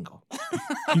just dangle.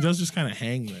 He does just kind of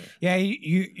hang there. Yeah,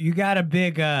 you got a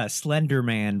big Slender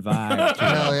Man vibe. too.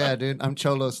 Hell yeah, dude. I'm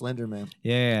Cholo Slender Man.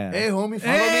 Yeah. Hey, homie,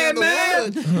 follow Hey, me in the man.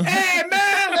 woods. Hey, man. Hey,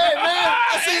 man,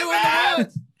 I see you in the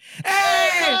woods.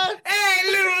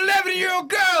 Hey, little 11-year-old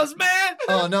girls, man.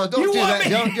 Oh no, don't You do want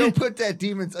that. me- Don't put that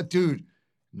demons, dude.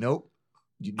 Nope.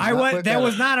 You do I not was. put That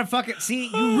was not a fucking. See,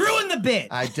 you ruined the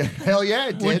bit. Hell yeah,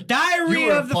 it With did.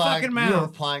 diarrhea of the fucking You were mouth.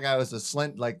 implying I was a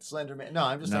Slender Man. No,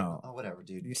 I'm just like, No. oh, whatever,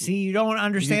 dude. You see, you don't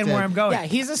understand You where did. I'm going. Yeah,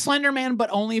 he's a Slender Man,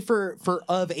 but only for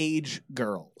of age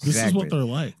girls. This is Exactly. what they're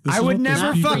like. This I is would what those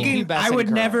never people- fucking. Best I in would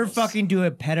never girls. fucking do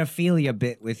a pedophilia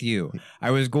bit with you.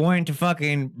 I was going to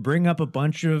fucking bring up a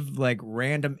bunch of like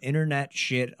random internet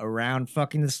shit around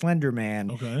fucking the Slender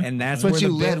Man, Okay. and that's But where you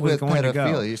the bit led was with going to go.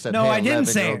 pedophilia. You said, no, hey, I didn't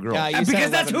say 11-year-old it. girl. Yeah, you said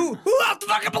Because that's 11. who else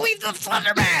fucking believes the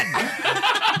Slender Man.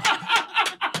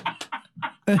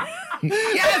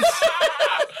 Yes.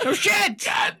 No shit.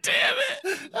 God damn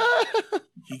it.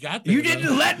 He got there. You though.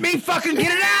 didn't let me fucking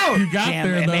get it out. He got Damn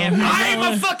there it, though. man. He's I am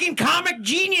going- a fucking comic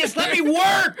genius. Let me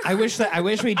work. I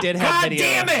wish we did have God video.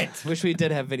 damn it. Wish we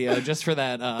did have video just for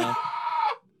that.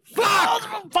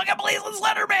 Fuck. Fucking believe in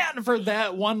Slender Man for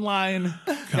that one line.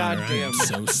 God Connor, I damn. am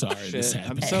so sorry this Shit.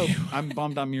 happened. to you. I'm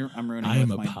bummed. I'm ruining. I it am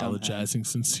with my dumb head. apologizing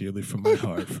sincerely from my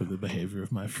heart for the behavior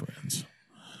of my friends.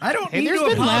 I don't Hey, need there's to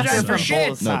been apologize laughter for from shit.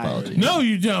 both No sides. apology. No,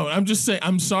 you don't. I'm just saying.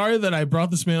 I'm sorry that I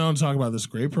brought this man on to talk about this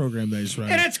great program that he's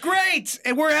running. And it's great.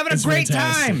 And we're having It's a great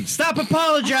fantastic. time. Stop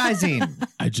apologizing.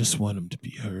 I just want him to be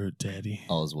heard, Daddy.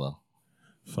 All is well.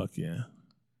 Fuck yeah.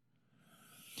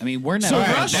 I mean, we're never. So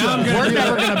gonna, Russia- we're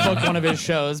never gonna book one of his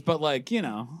shows, but like it's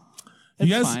You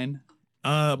guys- fine.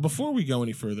 Before we go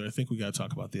any further, I think we got to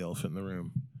talk about the elephant in the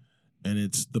room, and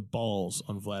it's the balls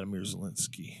on Vladimir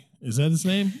Zelensky. Is that his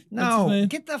name? What's his No, name?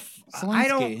 get the. I Zelensky.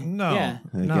 don't know. Yeah.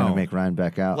 You're No. gonna make Ryan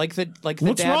back out. Like the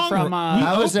What's dad wrong? from we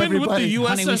How is opened with the everybody- Honey, we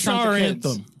Shrunk the USSR Kids.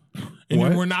 anthem, and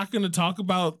What? we're not going to talk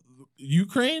about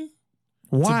Ukraine.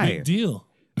 It's a Why? big deal.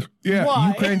 Yeah, Why?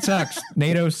 Ukraine sucks.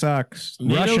 NATO sucks.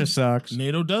 NATO- Russia sucks.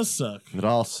 NATO does suck. It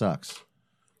all sucks.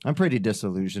 I'm pretty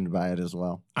disillusioned by it as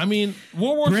well. I mean,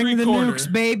 World War Bring III the quarter.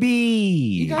 nukes, baby.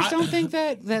 You guys don't think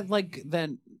that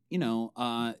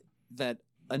that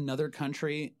another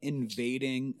country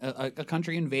invading a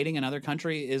country invading another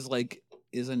country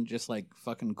isn't just like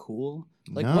fucking cool?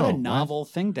 Like No, what a what? novel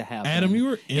thing to happen. Adam, you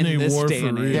were in a this war day for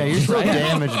and real. age. Yeah, you're still Right?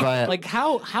 damaged by it. like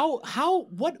how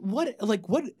what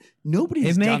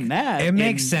nobody's done that. It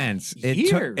makes in sense.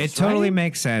 years, It totally right?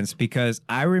 makes sense because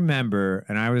I remember,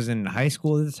 and I was in high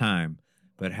school at the time,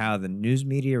 but how the news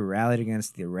media rallied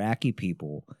against the Iraqi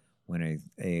people when a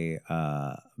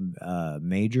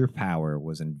major power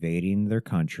was invading their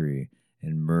country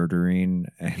and murdering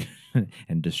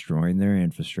and destroying their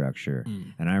infrastructure.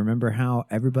 Mm. And I remember how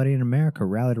everybody in America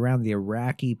rallied around the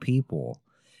Iraqi people.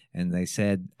 And they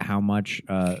said how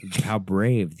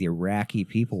brave the Iraqi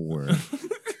people were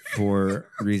for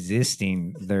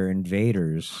resisting their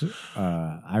invaders.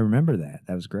 I remember that.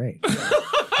 That was great.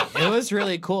 It was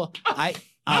really cool.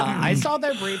 I saw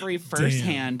their bravery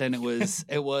firsthand, and it was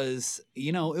it was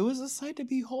a sight to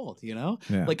behold. Yeah.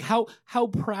 Like how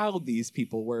proud these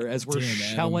people were as we're Damn,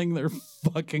 Adam. shelling their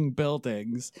fucking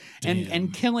buildings Damn.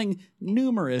 and killing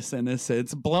numerous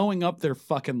innocents, blowing up their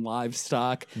fucking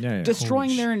livestock, Yeah. destroying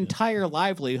Holy their shit. entire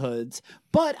livelihoods.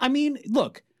 But I mean,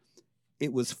 look,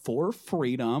 it was for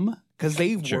freedom because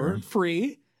they Sure. weren't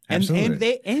free.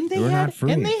 Absolutely. And they They were had not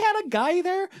free. and they had a guy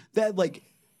there that like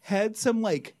had some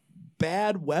like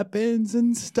bad weapons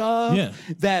and stuff. Yeah.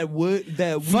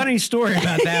 Funny story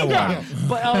about that one.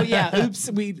 But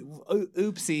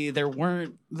oopsie, there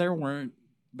weren't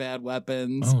bad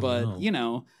weapons, Oh, but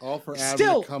no. All for Adam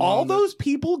still to come all on those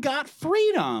people got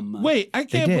freedom. Wait, I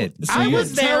can't. did. So I you're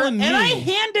was there telling and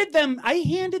me- I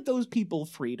handed those people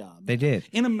freedom. They did.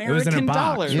 In It was in a American box,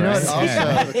 dollars. You know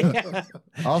what? right?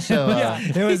 Also, also,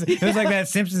 It was like that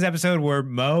Simpsons episode where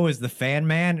Mo is the fan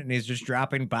man and he's just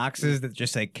dropping boxes that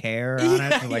just say care on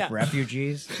it for like Yeah.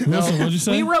 refugees. Wilson, what'd you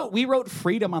say? we wrote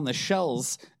freedom on the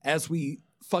shells as we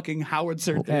fucking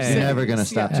howitzed. Hey. you're never gonna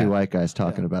stop Yeah. two white guys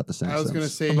talking about the Simpsons. I was going to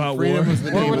say About freedom war. was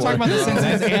the We're name talking about the of it.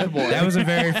 Simpsons and war. That was a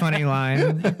very funny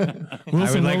line. I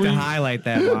Wilson, would like what to were you- highlight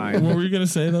that What line. were you gonna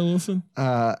say though, Wilson?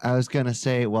 I was gonna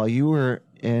say while you were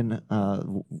in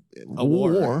A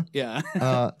war. Yeah.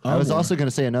 I was war. also going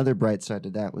to say another bright side to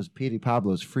that was Petey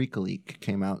Pablo's Freak a Leak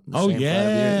came out in the Oh, same 5 years. yeah,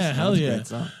 That hell was a yeah. great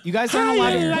song. You guys aren't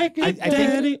allowed to. like it, I think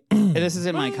Daddy? this is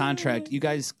in my contract. You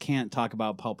guys can't talk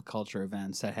about pop culture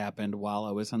events that happened while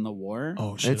I was in the war.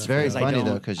 Oh shit! It's very Because I funny don't-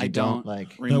 though because I you don't don't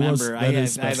like. Remember, that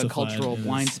is I have a specified cultural in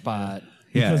blind this, spot.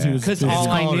 because he was Because it's all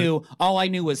called- I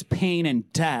knew was pain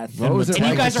and death. What was it and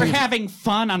like you guys to are see- having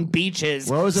fun on beaches.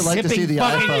 What was it like to see sipping the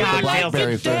fucking iPhone, the cocktails.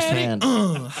 BlackBerry firsthand?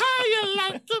 How you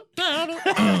like to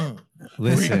battle?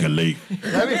 Listen, Leak.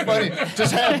 That'd be funny.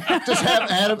 Just have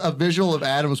Adam a visual of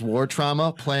Adam's war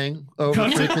trauma playing over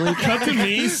Cut Freak a Leak. to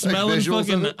me smelling visuals of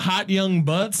fucking it. hot young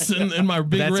butts in my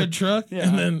big That's red truck,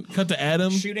 and then cut to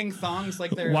Adam Shooting thongs like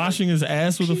they're washing his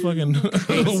ass with a fucking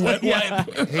wet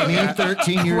wipe. Hey, me,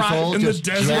 13 years Crying old, in the just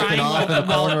desert. jacking off in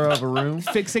the corner of a room.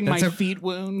 fixing my That's a- feet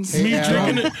wounds. Hey,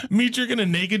 Adam. Me drinking a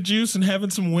naked juice and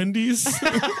having some Wendy's.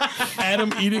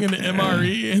 Adam eating an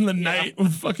MRE in the night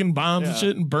with fucking bombs and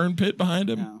shit and burn pit behind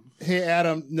him. Yeah. Hey,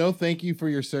 Adam, no thank you for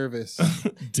your service.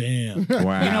 Damn.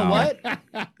 wow. You know what?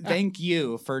 Thank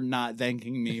you for not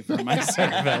thanking me for my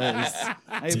service.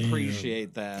 I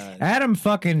appreciate that. Adam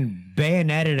fucking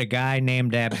bayoneted a guy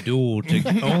named Abdul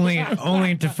to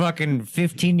only to fucking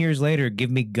 15 years later give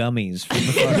me gummies for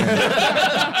the fucking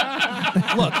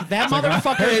Look, that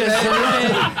motherfucker deserved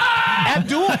it.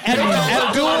 Abdul.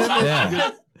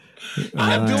 yeah.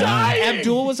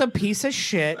 Abdul was a piece of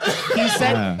shit.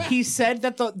 He said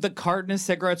that the carton of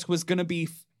cigarettes was gonna be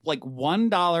like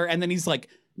 $1, and then he's like,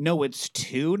 "No, it's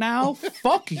 $2 now."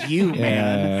 Fuck you,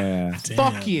 man.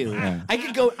 Fuck you. Yeah. I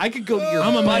could go to your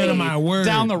I'm a man buddy of my word.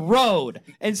 down the road,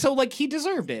 and so like he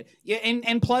deserved it. Yeah,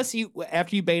 and plus you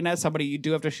after you bayonet somebody, you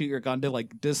do have to shoot your gun to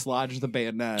like dislodge the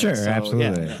bayonet. Sure, So, yeah.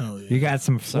 absolutely. Hell yeah. You got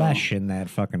some flesh in that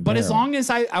fucking But as barrel. long as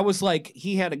I was like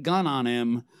he had a gun on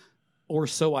him, or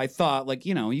so I thought, like,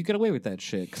 you know, you get away with that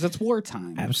shit because it's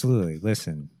wartime. Absolutely.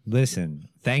 Listen.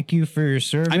 Thank you for your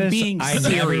service. I'm being I never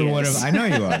serious. would have. I know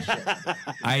you are.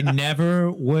 I never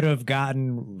would have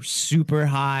gotten super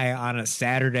high on a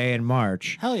Saturday in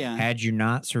March. Hell yeah. Had you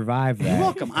not survived that, You're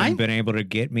welcome. and I'm- been able to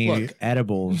get me Look,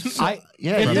 edibles. Yeah,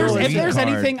 if you there's, were if a there's card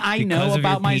anything I because know of your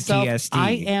about myself, PTSD.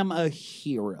 I am a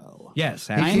hero. Yes,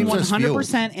 I am absolutely.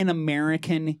 keeps us 100% an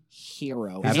American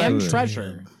hero Absolutely. and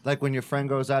treasure. Like when your friend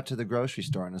goes out to the grocery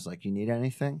store and is like, "You need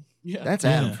anything?" Yeah. That's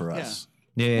Adam for us.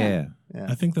 Yeah.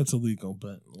 I think that's illegal,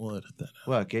 but we'll edit that out.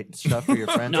 What, get stuff for your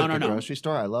friends No, at no, the no. grocery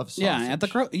store? I love sausage. Yeah, at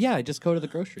the I just go to the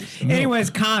grocery store. Anyways,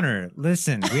 Connor,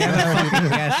 listen, we have a fucking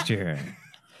guest here.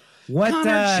 What?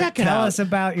 Connor, check it tell out. us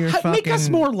about your fucking. Make us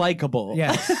more likable.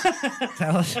 Yes.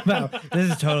 Tell us about.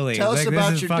 This is totally. Tell us like, this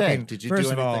about is your fucking, day. Did you first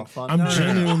do of anything all, fun? I'm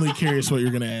genuinely curious what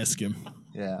you're gonna ask him.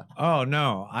 Yeah. Oh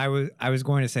no, I was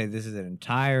going to say this is an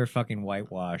entire fucking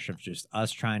whitewash of just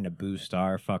us trying to boost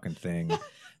our fucking thing.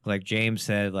 Like James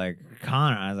said, like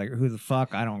Connor, I was like, who the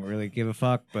fuck? I don't really give a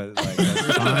fuck, but like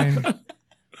that's fine.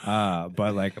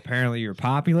 But like apparently you're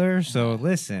popular, so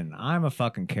listen, I'm a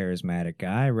fucking charismatic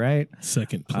guy, right?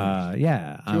 Second, please.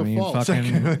 Yeah, I To a mean, fault. fucking,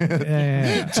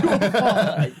 yeah.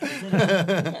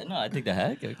 No, I think the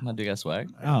heck. Come on, do you got swag?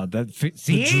 Oh,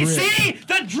 see,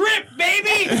 the drip,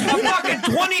 baby. A fucking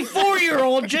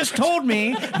 24-year-old just told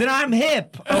me that I'm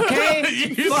hip. Okay,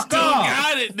 you fuck still off.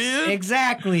 got it, dude.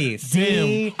 Exactly.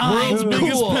 See, Damn, world's I'm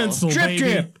biggest cool. pencil, drip,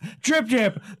 baby. drip,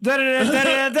 da da da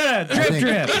da da da, drip,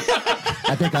 drip.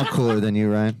 I think I'm cooler than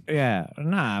you, Ryan. Yeah,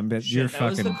 nah, but you're That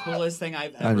was the fucking. coolest thing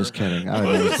I've ever I'm just heard. kidding. I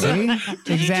would never say. See, Did you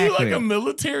do exactly. like a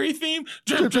military theme?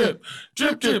 Drip, drip,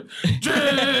 drip, drip,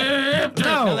 drip.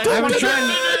 No, that's I was what-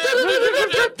 trying.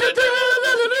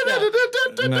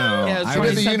 No, Yeah, it was I We're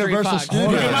in was. the 20th Century Universal Fox. Studios.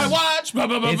 Hold Look at on. my watch. Ba,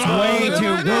 ba, ba, It's ba. way too.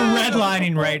 We're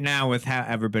redlining right now with how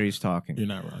everybody's talking. You're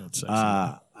not wrong. It's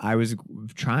sexy. I was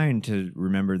trying to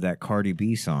remember that Cardi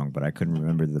B song, but I couldn't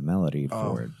remember the melody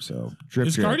for it. So drip,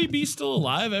 Is drip. Cardi B still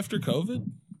alive after COVID?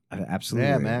 Absolutely.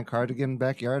 Yeah, man. Cardigan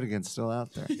Backyardigan's still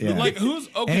out there. Yeah. Like who's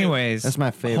okay? Anyways, That's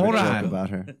my favorite Hold joke on. about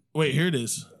her. Wait, here it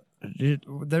is.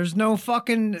 There's no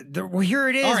fucking. Well, here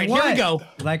it is. All right, here What? we go.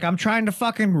 Like I'm trying to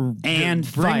fucking And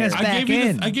bring fire. us back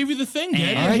in. I gave you the thing, Daddy.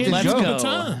 And I hit let's you all go. the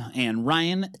time. And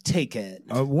Ryan, take it.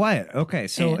 What? Okay.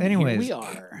 So, And anyways, here we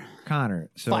are.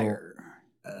 Connor. So, Fire.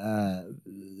 uh,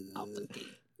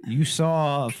 you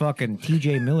saw a fucking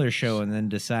T.J. Miller show and then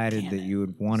decided that you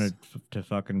would want to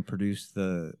fucking produce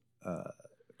the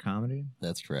comedy.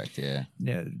 That's correct. Yeah.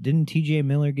 Yeah. Didn't T.J.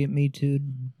 Miller get Me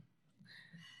Too'd?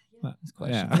 That's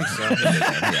question.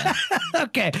 Yeah. Yeah.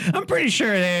 Okay. I'm pretty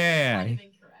sure. Yeah.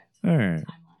 All right.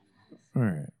 All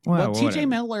right. Well, whatever. TJ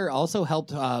Miller also helped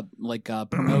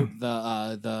promote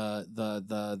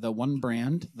the one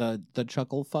brand, the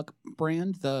Chuckle Fuck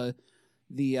brand, the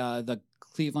the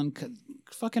Cleveland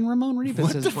fucking Ramon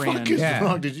Rivas' brand. Yeah.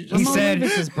 wrong? Did you just He Ramon said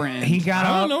Rivas' brand. he got I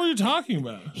off. don't know what you're talking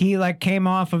about. He like came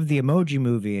off of the Emoji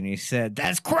Movie and he said,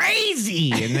 "That's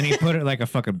crazy," and then he put it like a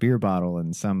fucking beer bottle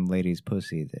in some lady's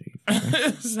pussy that he.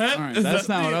 Is that, All right, is that's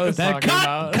that not the- what I was That talking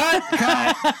cut,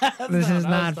 about. cut. This is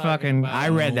not fucking. I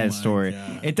read Oh that my story.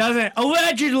 God. It doesn't.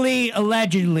 Allegedly. I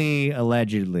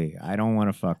don't want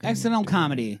to fucking. Accidental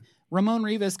comedy. Ramon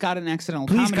Rivas got an accidental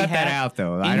Please comedy cut that hat out,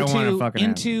 though. I don't want to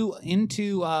fucking.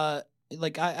 into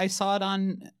like I saw it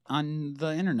on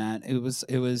the internet. It was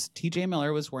TJ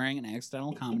Miller was wearing an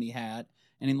accidental comedy hat,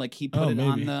 and he put it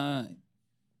on maybe. the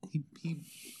he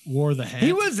Wore the hat.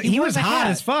 He was wore the hot hat.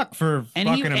 as fuck for and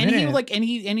fucking he a and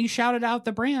minute. he shouted out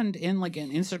the brand in like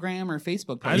an Instagram or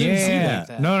Facebook post. I didn't see yeah.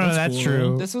 that. No, That's that's cool.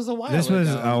 true. This was a while This was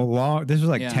ago. This was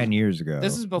like Yeah. 10 years ago.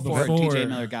 This is before TJ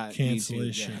Miller got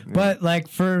cancellation. YouTube, But like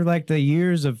for like the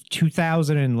years of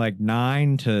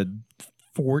 2009 to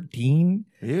 14,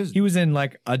 he was in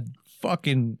like a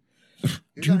fucking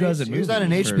two dozen He was on an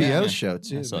movies. HBO show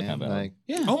too, Silicon man. Valley. Like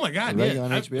Yeah. Oh my a god! regular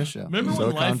Yeah, HBO show. remember when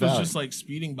Silicon life was Valley. just like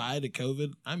speeding by to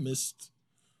COVID? I miss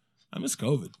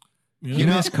COVID. You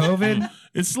miss COVID?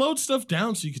 It slowed stuff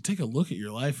down so you could take a look at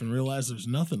your life and realize there's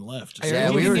nothing left. Just Yeah,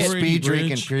 heard we you were can get- speed drinking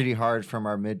Bridge. pretty hard from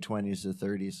our mid 20s to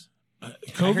 30s.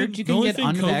 COVID, I heard you the can only get thing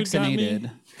COVID got me-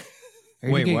 unvaccinated. I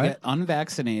heard Wait, you can what? get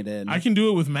unvaccinated. I can do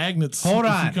it with magnets. Hold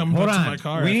if on. you come Hold up on. to my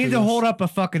car We need after to this. hold up a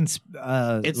fucking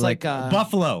It's like,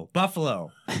 Buffalo.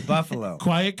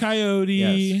 Quiet Coyote.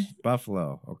 Yes.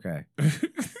 Buffalo. Okay.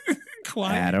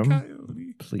 Quiet Adam.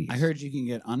 Coyote. Please. I heard you can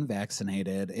get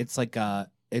unvaccinated. It's like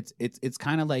it's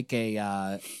kind of like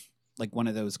a like one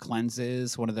of those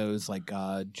cleanses, one of those like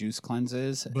juice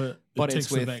cleanses. But But it it's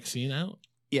takes the with- vaccine out.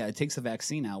 Yeah, it takes the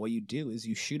vaccine out. What you do is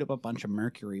you shoot up a bunch of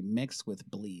mercury mixed with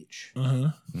bleach, Uh-huh.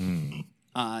 Mm.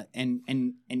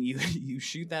 and you you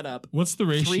shoot that up What's the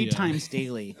ratio? 3 times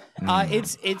daily.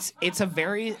 Mm. It's a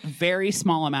very very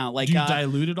small amount. Like Do you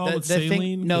dilute it all with saline?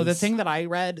 thing, no, the 'Cause- thing that I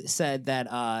read said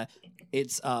that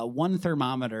it's 1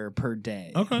 thermometer per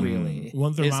day. Okay. Really,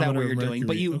 One is that thermometer what you're of doing? But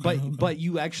mercury. you Okay, okay. but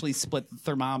you actually split the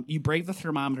thermometer. You break the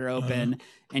thermometer open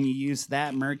and you use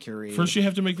that mercury. First, you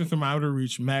have to make the thermometer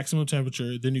reach maximum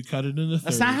temperature. Then you cut it into thirds.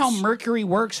 That's not how mercury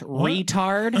works,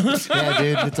 retard. Yeah,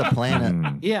 dude, it's a planet.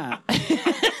 Mm. Yeah.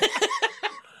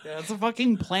 It's a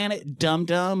fucking planet, dum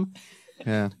dum.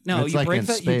 Yeah. No, It's you like break in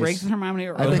the space. you break the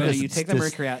thermometer I think open, this- you take the this-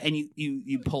 mercury out, and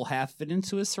you pull half of it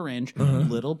into a syringe, a Uh-huh.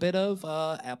 little bit of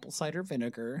apple cider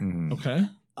vinegar, Mm. Okay.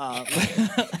 uh,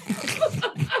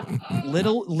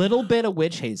 little bit of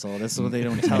witch hazel. This is what they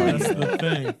don't tell That's you. the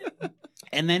thing.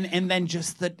 And then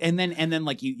just the and then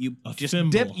like you A just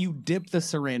thimble. dip the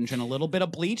syringe in a little bit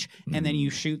of bleach, and then you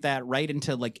shoot that right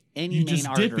into like any You main just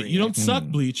artery. dip it. You don't suck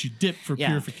bleach. You dip for Yeah.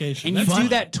 purification. And you That's do fine.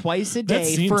 that twice a That day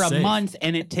seems for a safe. month,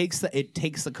 and it takes the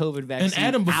COVID And vaccine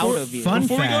Adam, out of you. Fun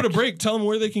before we go to fact. break, tell them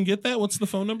where they can get that. What's the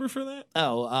phone number for that?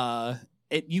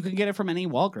 You can get it from any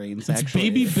Walgreens. It's actually,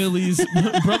 Baby Billy's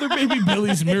brother. Baby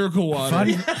Billy's Miracle Water.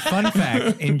 Fun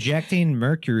fact: injecting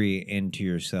mercury into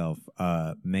yourself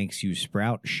makes you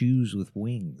sprout shoes with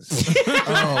wings.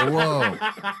 Oh,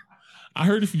 whoa. I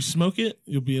heard if you smoke it,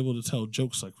 you'll be able to tell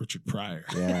jokes like Richard Pryor.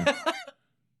 Yeah.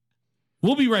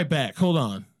 We'll be right back. Hold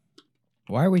on.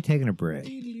 Why are we taking a break?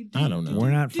 I don't know.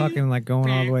 We're not fucking like going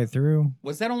all the way through.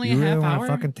 Was that only You a really half wanna hour?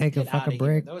 fucking take a Get fucking outta here.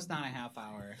 break? That was not a half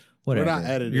hour. Whatever. not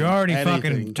editing You already anything.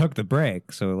 fucking took the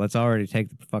break, so let's already take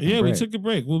the fucking Yeah, break. we took a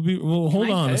break. We'll hold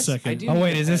Can I on a piss? I second. do Oh need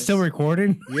wait, to is this piss. still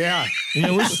recording? Yeah.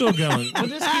 Yeah, we're still going. We'll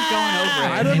just keep going over it.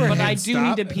 I never But I hit do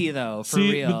stop. need to pee though, for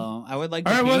See, real. I would like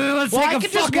to All right, pee. well, then let's take I a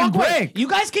could just fucking walk away. break. You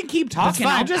guys can keep That's talking.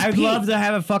 fine. I'll just I'd pee. love to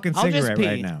have a fucking I'll just cigarette pee.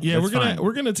 right now. Yeah, That's fine.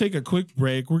 we're gonna take a quick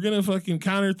break. We're gonna fucking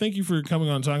Connor. Thank you for coming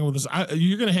on and talking with us.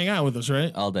 You're gonna hang out with us,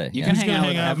 right? all day. You yeah. can He's hang gonna out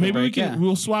hang with out. after Maybe break, we can. yeah.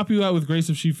 We'll swap you out with Grace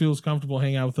if she feels comfortable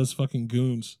hanging out with us fucking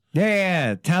goons.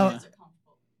 Yeah. Tell.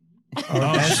 Oh,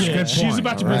 that's a shit! good She's point.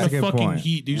 about to That's bring a the good fucking point.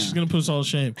 heat, dude. She's gonna put us all to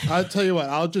shame. I'll tell you what.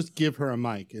 I'll just give her a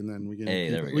mic, and then we can. Hey,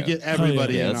 there we go. get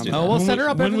everybody Yeah, in let's on do that. that. Oh, we'll When set we- her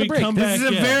up when after we the break. come This back, is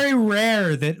a yeah. very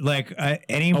rare that like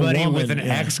anybody A woman, with an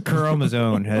yeah. X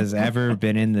chromosome has ever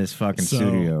been in this fucking So,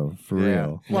 studio for yeah.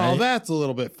 real. Well, Right? that's a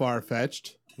little bit far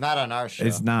fetched. Not on our show.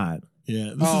 It's not.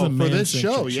 Yeah, this is Oh, a for this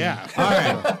man-centric show, yeah. All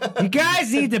right, you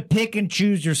guys need to pick and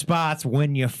choose your spots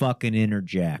when you fucking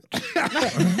interject.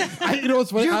 You know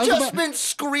what's funny? You've I was just about- been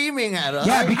screaming at us.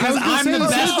 Yeah, because gonna I'm say the the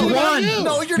same best thing about one. you.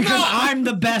 No, you're because not. I'm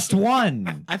the best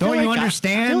one. I feel Don't you like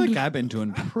understand? I feel like I've been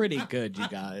doing pretty good, you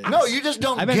guys. No, you just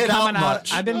don't I've been get coming out out.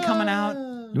 much. I've been coming out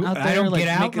I there, don't like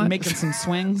get out much? making some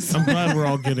swings. I'm glad we're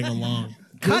all getting along.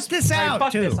 Cut this out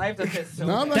Fuck too. this. I have to piss so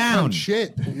No, I'm bad. not Down. doing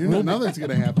shit. You know, nothing's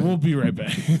gonna happen. We'll be right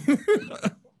back.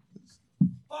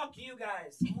 Fuck you. you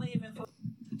guys. I'm leaving.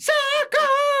 So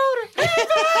cold,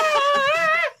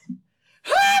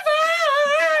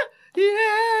 yeah.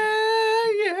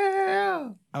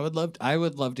 I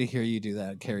would love to hear you do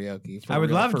that karaoke. I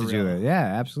would love to do it. Yeah,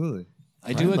 absolutely.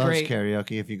 I do a loves great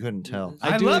karaoke. If you couldn't tell,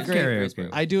 I do love a great karaoke.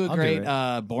 I do a I'll great do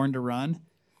it. Born to Run.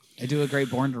 I do a great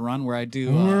Born to Run where I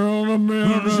do. Yeah.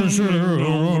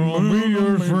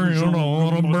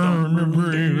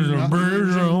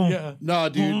 No,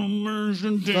 dude.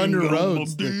 Thunder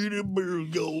Road's Thunder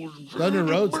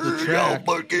Road's the track.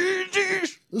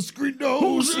 The Screen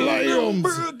Nose Slams.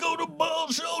 Go to ball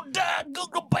show, die, go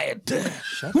to bed.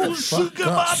 shut the fuck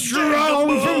up. Strong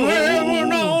from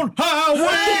heaven on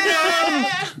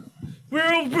highway.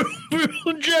 We'll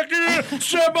check it,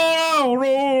 step on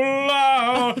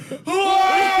out,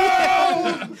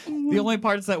 The only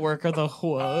parts that work are the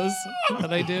whoas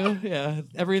that I do. Yeah,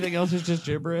 everything else is just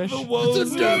gibberish. Maybe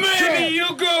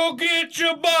you go get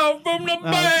your ball from the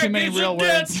back. too many It's real a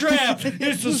death words. trap.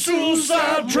 It's a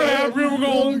suicide trap. You're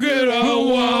gonna get out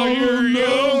while you're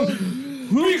young.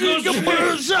 Because the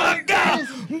first I got,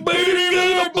 baby,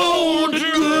 got a bone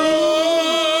to grow.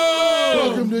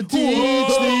 Welcome to Teach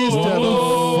These Devil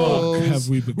Foes. Have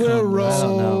we become? We're I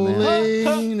don't know, man.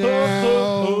 rolling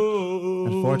now.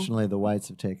 Unfortunately, the whites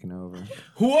have taken over.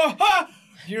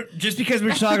 Just because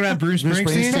we're talking about Bruce Bruce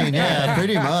Springsteen, Springsteen? yeah,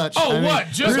 pretty much. Oh, what?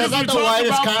 Just that's because not we the talked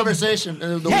whitest about conversation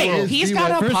in the Hey, world. he's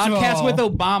got a First of podcast all- with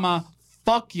Obama.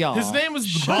 Fuck y'all. His name is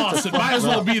the boss. It might as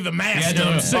well be the master.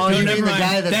 no, I'm sick Oh, of you it. mean the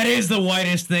guy That is the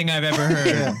whitest thing I've ever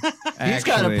heard. He's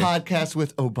got a Actually. podcast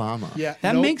with Obama. Yeah,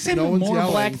 that makes him no one's more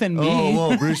yelling. black than me. Oh,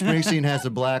 whoa, Bruce Springsteen has a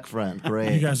black friend.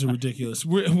 Great. You guys are ridiculous.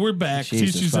 We're back.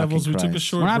 Jesus Teach These fucking Devils. We took a Christ.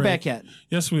 short We're not break. back yet.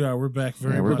 Yes, we are. We're back.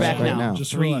 Very Yeah, we're much back so. now.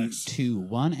 Just 3, relax. 2,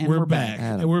 1, and We're back.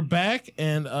 Adam. And we're back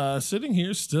and sitting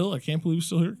here still. I can't believe we're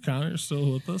still here. Connor's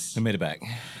still with us. I made it back.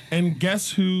 And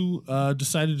guess who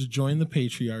decided to join the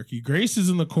patriarchy? Grace is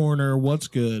in the corner. What's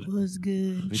good? We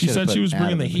She should've said put she was bringing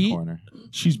Adam the in heat. corner.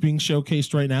 She's being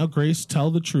showcased right now. Grace,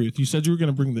 tell the truth. You said you were going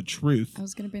to bring the truth. I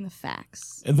was going to bring the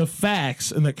facts. And the facts,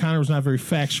 and that Connor was not very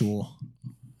factual.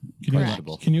 Correct.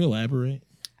 Can you elaborate?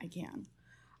 I can.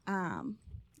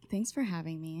 Thanks for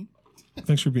having me.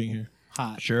 Thanks for being here.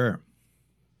 Hot. Sure.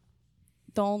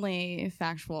 The only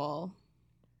factual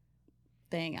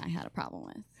thing I had a problem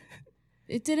with.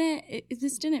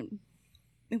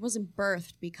 It wasn't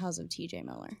birthed because of TJ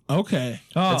Miller. Okay.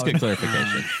 That's good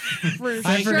clarification. For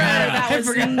I sure, forgot. that I was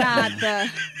forgot. not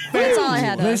the. That's all I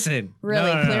had to Listen.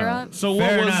 really no, no, clear no. up. So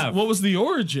Fair enough. what was the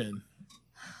origin?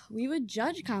 We would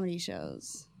judge comedy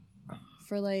shows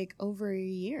for like over a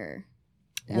year.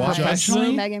 What?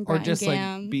 Professionally? Megan Or just, like,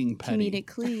 Brantingham being petty?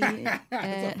 comedically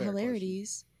at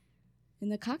Hilarities in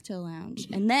the cocktail lounge,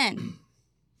 and then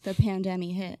the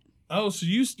pandemic hit. Oh, so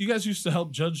you guys used to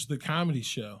help judge the comedy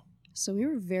show. So we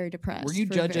were very depressed. Were you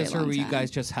for a very judges or long were you time.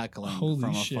 guys just heckling Holy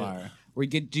from shit. afar?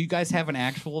 Do you guys have an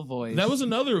actual voice? That was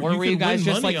another. Or were you could guys win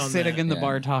just money like on sitting that. in the Yeah.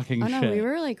 bar talking Oh no, shit? we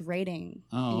were like rating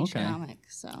Oh, each okay. comic.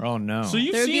 So Oh, no. So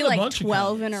you've there'd seen be a like bunch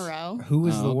 12 of in a row. Who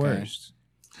was Oh, the okay. worst?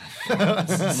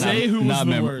 Say who was not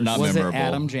the mem- worst. not Was memorable. it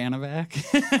Adam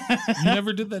Janovac? You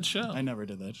never did that show. I never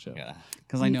did that show. Yeah.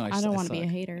 Because I know I don't want to be a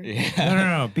suck. hater. No,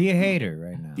 no, no. Be a hater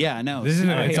right now. Yeah, I know. This is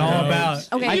it's all about.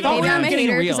 Okay, I maybe thought we were I'm a getting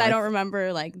hater real. because I don't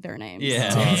remember like their names. Yeah,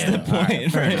 So. that's the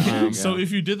point, right? So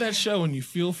if you did that show and you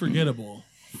feel forgettable,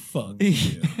 fuck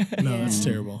you. No, that's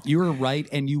terrible. You were right,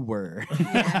 and you were.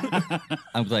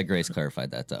 I'm glad Grace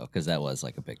clarified that though, because that was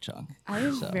like a big chunk. I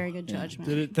was So, very good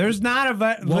judgment. There's not a.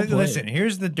 Well played. Listen,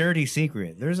 here's the dirty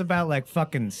secret. There's about like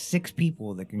fucking 6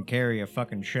 people that can carry a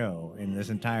fucking show in this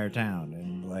entire town,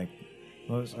 and like.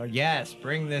 Yes,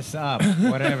 bring this up.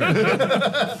 Whatever.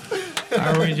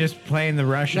 Are we just playing the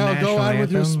Russian No, national go on anthem?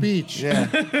 with your speech. Yeah.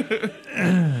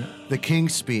 The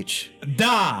King's Speech.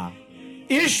 Da.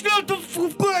 It's not the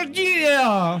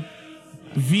yeah.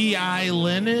 V.I.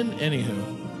 Lenin.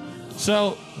 Anywho.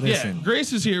 So, Listen. yeah,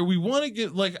 Grace is here. We want to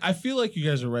get, like, I feel like you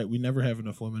guys are right. We never have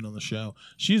enough women on the show.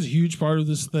 She's a huge part of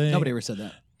this thing. Nobody ever said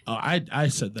that. Oh, I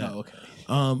said that. Oh,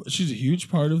 okay. She's a huge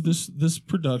part of this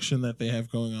production that they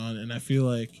have going on, and I feel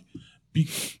like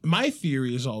my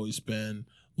theory has always been,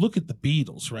 look at the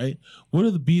Beatles, right? What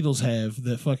do the Beatles have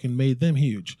that fucking made them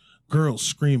huge? Girls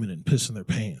screaming and pissing their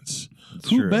pants.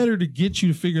 Who true. better to get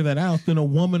you to figure that out than a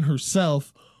woman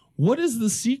herself? What is the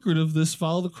secret of this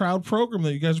follow the crowd program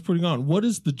that you guys are putting on? What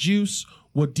is the juice?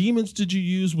 What demons did you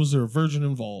use? Was there a virgin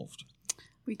involved?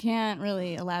 We can't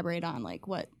really elaborate on like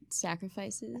what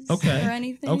sacrifices Okay. or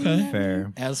anything. Okay. that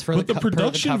Fair. As for But the per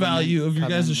production covenant- value of your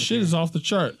covenant guys' with shit your- is off the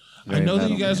chart. I Very know that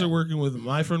metal, you guys yeah. are working with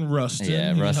my friend Rustin.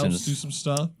 Yeah, he Rustin's- helps do some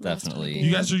stuff. Definitely.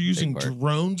 You guys are using Big part.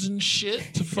 drones and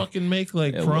shit to fucking make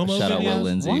like Yeah, promo shout out Will videos.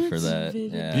 Lindsay What? for that.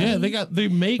 Vivid. Yeah. Yeah, they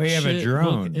make We have a shit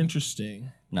drone. look interesting.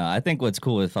 No, I think what's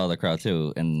cool with Follow the Crowd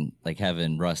too, and like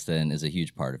having Rustin is a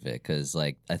huge part of it, because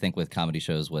like I think with comedy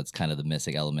shows, what's kind of the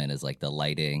missing element is like the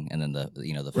lighting and then the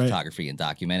Right. photography and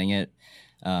documenting it.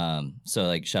 So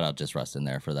like shout out just Rustin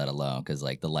there for that alone, because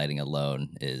like the lighting alone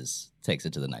takes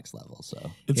it to the next level.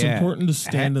 So It's Yeah. important to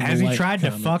stand in Has the he light. tried to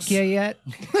comics. fuck you yet?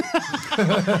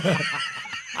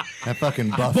 That fucking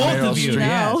buff Both Meryl of you. Streep.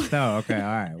 Yes. Oh, okay. All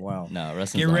right. Well, no,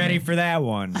 Rustin's get on ready me. for that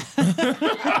one.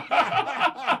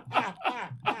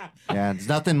 Yeah, there's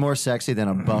nothing more sexy than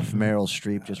a buff Meryl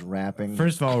Streep just rapping.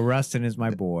 First of all, Rustin is my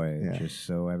boy. Yeah. Just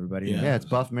so everybody Yeah. knows. Yeah, it's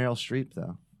buff Meryl Streep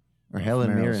though, or Helen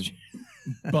Meryl Mirren.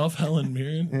 Streep. Buff Helen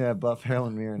Mirren. Yeah, buff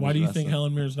Helen Mirren. Why is do you Rustin. think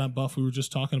Helen Mirren's not buff? We were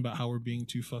just talking about how we're being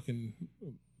too fucking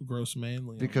gross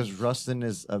manly. Because Rustin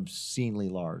is obscenely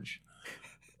large.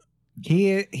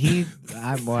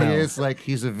 I'm well. He is like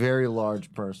he's a very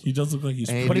large person. he does look like he's.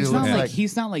 And he But do he's look not like- like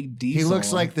he's not like Diesel. He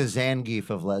looks like the Zangief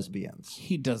of lesbians.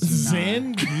 he does not.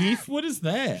 Zangief. What is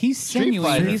that? He's Street sinewy.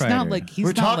 Fighter. He's Street not Fighter. like he's We're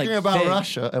not talking like about thick.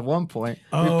 Russia at one point.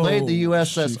 Oh, we played the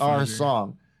Street USSR Fighter.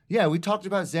 song. Yeah, we talked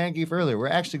about Zangief earlier. We're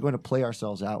actually going to play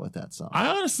ourselves out with that song. I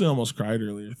honestly almost cried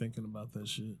earlier thinking about that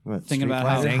shit. What, Thinking Street about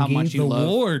how, Fighter? how much you The love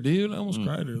war, dude. I almost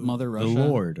cried earlier. Mother the Russia.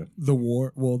 Lord. The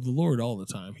war. Well, the Lord all the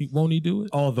time. Won't he do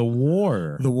it? Oh, the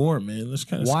war. The war, man. That's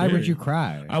kind of. Why would you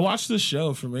cry? I watched this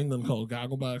show from England called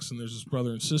Gogglebox, and there's this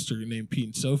brother and sister named Pete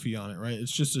and Sophie on it, right?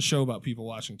 It's just a show about people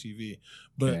watching TV.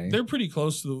 But Okay. they're pretty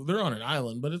close to they're on an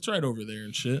island, but it's right over there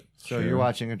and shit. So you're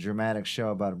watching a dramatic show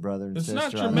about a brother and It's sister.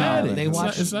 not on an dramatic. island. They It's watch.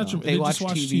 not- it's not dra- They they watch just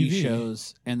watch TV, TV.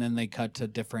 shows, and then they cut to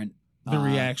different The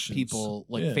reactions. people,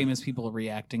 like Yeah. famous people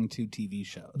reacting to TV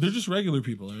shows. They're just regular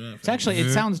people. They're not It's actually. It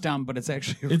famous. sounds dumb, but it's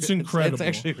actually. It's incredible. It's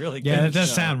actually really good. Yeah, that does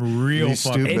show. sound real Really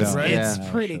fucking stupid. It's, Yeah. it's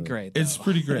Yeah. pretty Actually. great. It's though.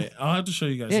 pretty great. I'll have to show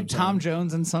you guys. They had sometime. Tom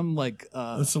Jones and some like.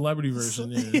 The celebrity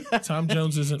version. Yeah. Tom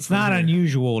Jones isn't. It's not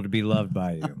unusual to be loved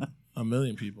by you. A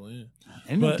million people. Yeah. I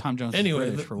didn't know But Tom Jones. anyway, was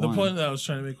British, the for the one. point that I was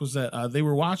trying to make was that they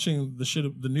were watching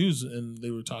the news, and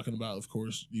they were talking about, of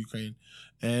course, Ukraine.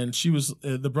 And she was,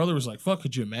 the brother was like, "Fuck,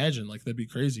 could you imagine? Like that'd be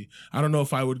crazy. I don't know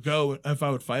if I would go, if I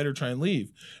would fight or try and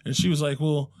leave." And she was like,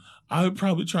 "Well, I would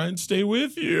probably try and stay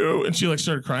with you." And she like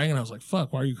started crying, and I was like,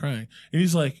 "Fuck, why are you crying?" And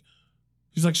he's like,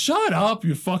 "Shut up,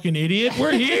 you fucking idiot.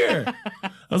 We're here." I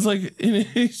was like,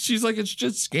 and she's like, "It's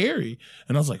just scary."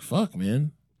 And I was like, "Fuck,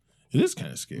 man. It is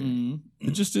kind of scary. Mhm.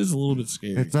 It just is a little bit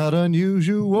scary." It's not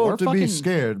unusual War to fucking- be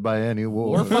scared by any war.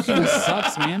 War fucking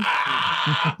sucks, man.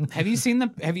 Have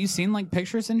you seen like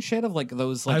pictures and shit of like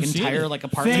those like I've seen entire it. like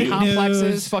apartment Fake complexes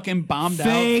news. fucking bombed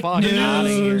Fake out? Fuck outta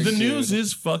here, news. The dude. news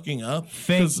is fucking up.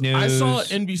 Fake 'Cause I saw news.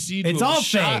 NBC do It's a all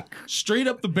shot fake. straight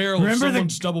up the barrel Remember of the-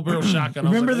 someone's double barrel shotgun. I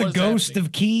was Remember like, the what is ghost happening?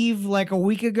 of Kiev like a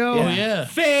week ago? Oh, yeah.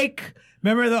 Fake.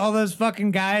 Remember all those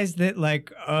fucking guys that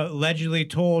like allegedly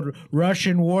told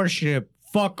Russian warship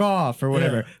fuck off or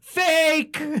whatever? Yeah.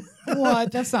 Fake.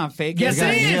 What? That's not fake. Yes,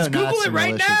 got it is. neo-Nazi Google it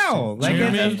right militias, now. too. Like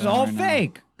Jeremy? it's all Right now.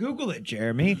 fake. Google it,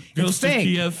 Jeremy. It's Ghost of fake.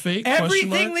 Kiev fake? Question Everything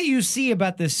mark? that you see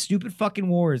about this stupid fucking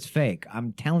war is fake.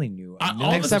 I'm telling you. I know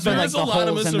All it's Except for, there like, is the a lot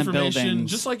of holes in the misinformation.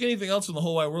 buildings. Just like anything else in the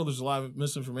whole wide world, there's a lot of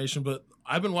misinformation. But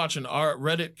I've been watching our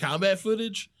Reddit combat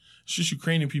footage. It's just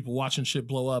Ukrainian people watching shit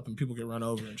blow up and people get run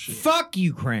over and shit. fuck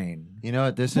Ukraine. You know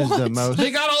what? This is the most.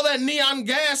 They got all that neon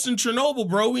gas in Chernobyl,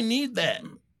 bro. We need that.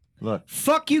 Look,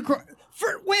 Fuck Ukraine.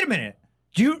 Wait a minute.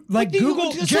 Do you like do you-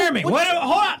 Google so Jeremy? what-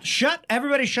 Hold on.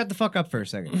 Everybody shut the fuck up for a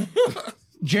second.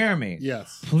 Jeremy,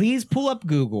 Yes. please pull up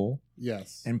Google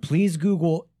Yes. and please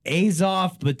Google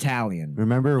Azov Battalion.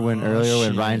 remember when Oh, earlier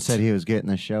when shit. Ryan said he was getting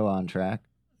the show on track?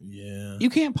 Yeah. You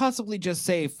can't possibly just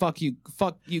say fuck you,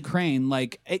 fuck Ukraine.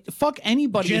 Like fuck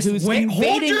anybody Just who's wait, hold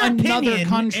invading your another opinion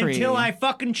country until I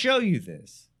fucking show you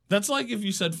this. That's like if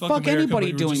you said fuck Fuck America,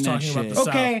 anybody but you were doing just that talking about shit. the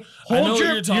Okay, South. I know hold what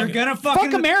your. you're talking. Gonna fucking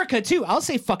Fuck America too. I'll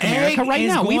say fuck Egg America right is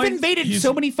now. We've going- invaded he's-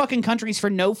 so many fucking countries for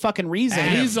no fucking reason.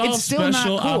 Adam, He's all it's still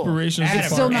special not cool. operations Adam,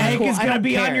 It's still not egg cool. is I gonna don't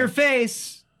be on care. your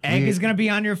face. Egg We- is gonna be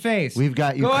on your face. We've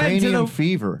got Go ahead to Ukrainian the-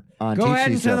 fever on Go ahead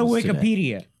TC into the Devils today.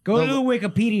 Wikipedia. Go to the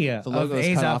Wikipedia. The of logo is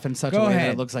cut Azov. off in such Go a way ahead.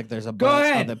 that it looks like there's a Go button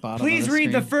ahead. at the bottom. Please of the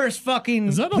read the screen. first fucking.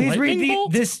 Is that a please read lightning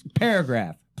bolt? this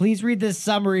paragraph. Please read this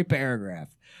summary paragraph.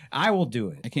 I will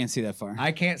do I it. can't see that far.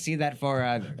 I can't see that far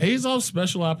either. Azov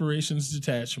Special Operations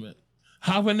Detachment.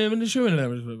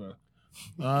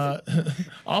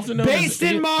 Often known Based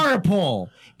as in Mariupol,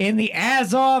 in the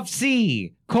Azov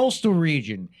Sea coastal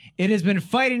region, it has been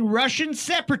fighting Russian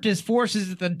separatist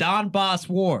forces at the Donbass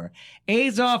War.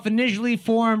 Azov initially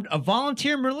formed a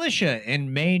volunteer militia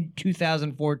in May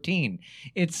 2014.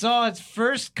 It saw its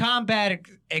first combat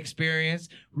experience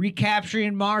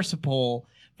recapturing Mariupol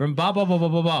from Hold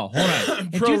on.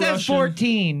 In Pro-Russian.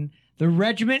 2014, the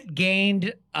regiment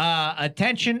gained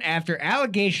attention after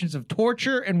allegations of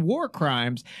torture and war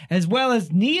crimes, as well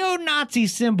as neo-Nazi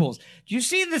symbols. Do you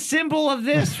see the symbol of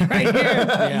this right here?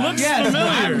 Looks Yes,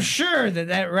 familiar. I'm sure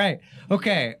that right.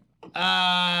 Okay.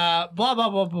 Blah, blah, blah,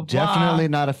 blah, blah. Definitely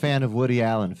not a fan of Woody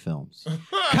Allen films.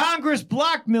 Congress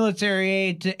blocked military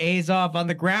aid to Azov on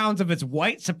the grounds of its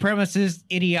white supremacist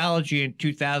ideology in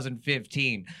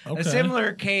 2015. Okay. A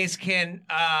similar case can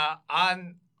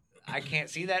I can't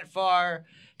see that far.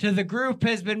 To the group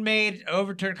has been made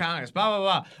overturned Congress. Blah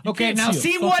blah blah. Okay, can't now see a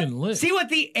see fucking what lick.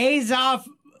 the Azov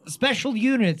special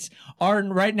units are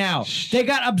right now. They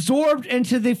got absorbed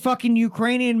into the fucking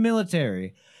Ukrainian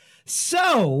military.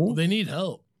 So They need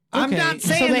help. I'm Okay, not so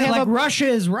saying they that have like a- Russia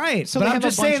is right, so but they I'm have a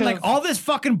just saying bunch like of- all this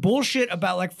fucking bullshit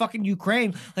about like fucking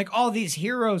Ukraine, like all these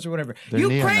heroes or whatever. They're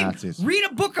Ukraine, neo-Nazis. read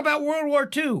a book about World War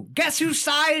II. Guess who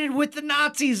sided with the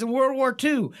Nazis in World War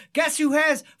II? Guess who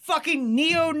has fucking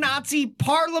neo-Nazi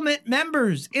parliament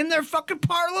members in their fucking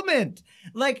parliament?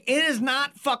 Like it is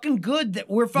not fucking good that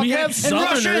we're fucking. We have and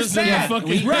Russia is Southerners in the bad.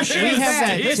 fucking- Russia We is have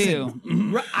bad. that Listen,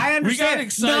 too. I understand.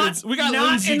 excited. Not, We got not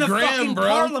Lindsey in the Graham, fucking bro.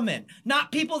 parliament.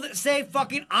 Not people that say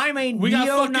fucking I'm a We got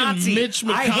fucking neo-Nazi. Mitch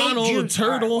I hate McConnell, the Jews. All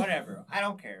right, turtle. whatever. I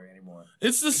don't care anymore.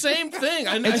 It's the same thing.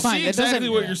 I It's fine. see It exactly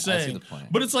doesn't- what Yeah, you're I see saying. the point.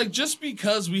 But it's like just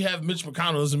because we have Mitch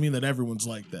McConnell doesn't mean that everyone's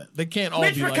like that. They can't all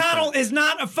Mitch be McConnell like that. is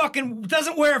not a fucking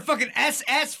doesn't wear a fucking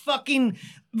SS fucking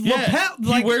Yeah, lapel he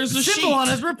like wears a symbol sheet. on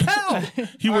his rappel.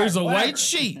 He wears a whatever. white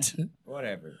sheet.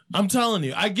 Whatever. I'm telling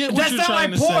you, I get what That's you're not my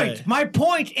trying to point. say.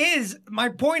 My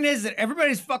point is that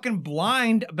everybody's fucking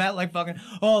blind about like fucking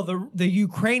the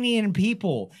Ukrainian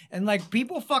people and like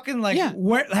people fucking like Yeah.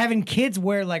 having kids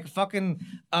wear like fucking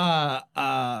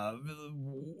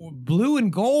blue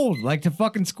and gold like to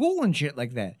fucking school and shit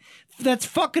like that. That's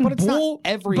fucking But it's bull.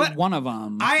 not every but one of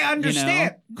them. I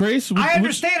understand. Grace, I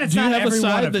understand it's do you not have a every one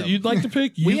side of that them. you'd like to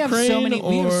pick? We have Ukraine so many.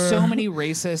 We have or- so many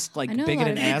racist, like I know a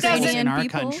bigoted lot of assholes in Ukrainian our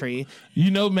people. country.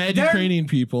 You know mad They're- Ukrainian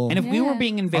people. And if we were Yeah.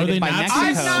 being Are invaded they by Nazis?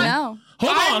 Mexico, I'm not- No.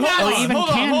 hold I'm on, not- hold or on, even hold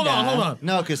on, hold on, Canada. hold on.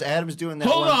 No, because Adam's doing that.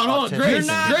 Hold one on, hold on. autistic Grace,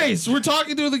 thing. Grace, we're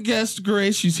talking to the guest,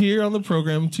 Grace. She's here on the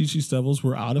program, Teach These Devils.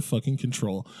 We're out of fucking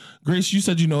control. Grace, you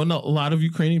said you know a lot of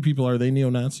Ukrainian people. Are they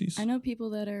neo-Nazis? I know people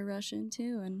that are Russian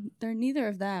too, and they're neither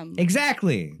of them.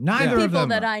 Exactly. Neither The of people them.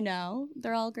 that are. I know,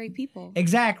 they're all great people.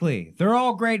 Exactly. They're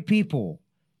all great people.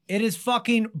 It is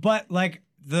fucking, but like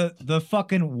the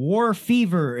fucking war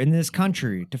fever in this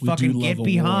country to We fucking do love get a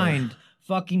behind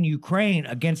fucking Ukraine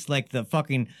against like the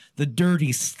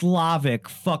dirty Slavic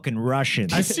fucking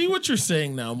Russians. I see what you're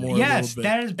saying now more. Yes, a little bit.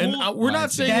 that is And bull- we're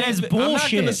not saying that is I'm not going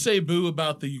to bullshit. say boo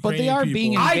about the Ukrainian But they are people.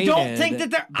 being I don't invaded think that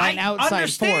they're. by an I outside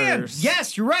understand. force.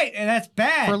 Yes, you're right, and that's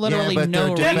bad. for literally but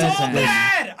no they're That's all reason.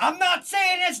 bad. I'm not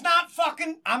saying it's not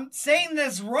fucking. I'm saying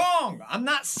that's wrong. I'm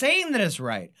not saying that it's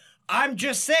right. I'm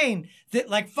just saying that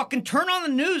like fucking turn on the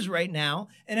news right now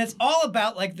and it's all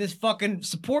about like this fucking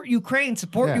support Ukraine,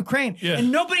 Yeah. Ukraine. Yeah. And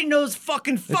nobody knows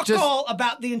fucking fuck just- all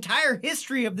about the entire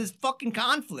history of this fucking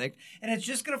conflict. And it's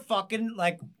just gonna fucking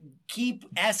like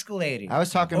keep escalating. I was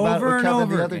talking about it over with and Kevin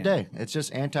over the other again. day. It's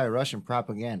just anti-Russian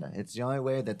propaganda. It's the only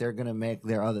way that they're going to make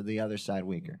the other side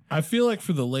weaker. I feel like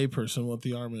for the layperson, what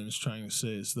the Armin is trying to say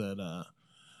is that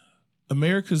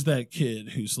America's that kid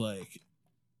who's like,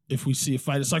 if we see a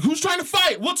fight, it's like, who's trying to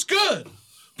fight? What's good?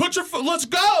 Put your foot. Let's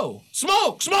go.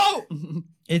 Smoke.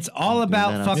 It's all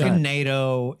about that fucking outside.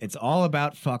 NATO. It's all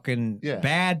about fucking Yeah.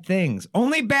 bad things.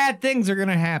 Only bad things are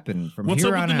gonna happen from What's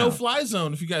here up on with the out. no-fly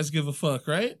zone? If you guys give a fuck,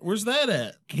 right? Where's that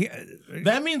at? That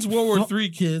That means World War III,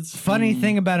 kids. funny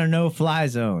thing about a no-fly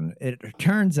zone. It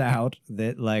turns out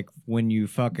that like when you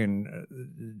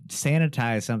fucking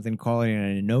sanitize something, calling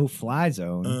it a no-fly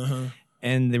zone, Uh-huh.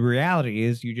 and the reality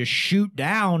is you just shoot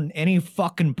down any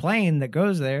fucking plane that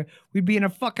goes there, we'd be in a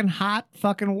fucking hot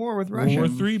fucking war with Russia.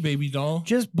 World War III, baby doll.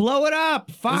 Just blow it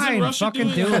up. Fine. Russia Fucking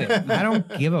doing do it? it. I don't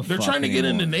give a They're fuck. trying to get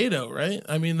into anymore. NATO, right?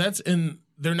 I mean,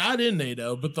 they're not in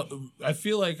NATO, but I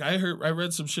feel like I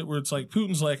read some shit where it's like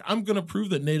Putin's like, I'm gonna prove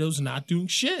that NATO's not doing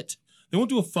shit. They won't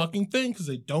do a fucking thing because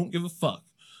they don't give a fuck.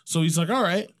 So he's like, all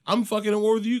right, I'm fucking in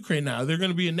war with Ukraine now. They're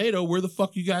gonna be in NATO. Where the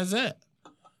fuck you guys at?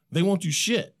 They won't do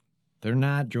shit. They're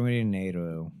not joining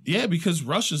NATO. Yeah, because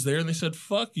Russia's there, and they said,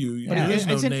 "Fuck you." But There is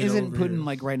no isn't NATO over Putin here.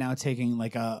 like right now taking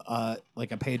like a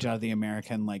page out of the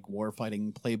American like war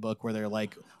fighting playbook where they're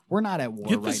like, we're not at war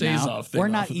Get right this now. Azov thing We're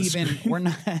off not of the even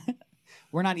screen.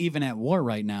 we're not even at war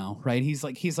right now, right? He's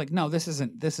like, no, this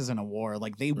isn't a war.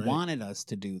 Like they Right. wanted us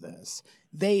to do this.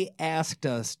 They asked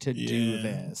us to do Yeah.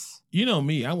 this. You know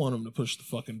me. I want them to push the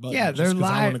fucking button. Yeah, they're just 'cause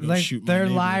I wanna liars. go Like shoot my they're neighbor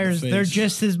in the liars. They're face.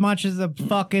 just as much as a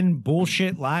fucking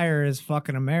bullshit liar as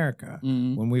fucking America.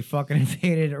 Mhm. When we fucking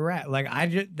invaded Iraq, like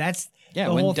that's Yeah,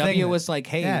 the when whole W thing. was like,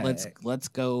 "Hey, Yeah. let's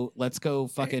go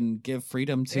fucking give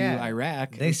freedom to Yeah.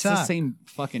 Iraq." They it's the suck. same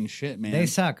fucking shit, man. They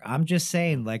suck. I'm just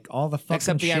saying, like all the fucking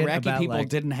Except the shit Iraqi about, people like,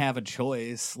 didn't have a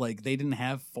choice. Like they didn't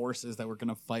have forces that were going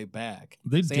to fight back.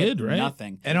 They had did, right?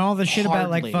 Nothing. and all the shit about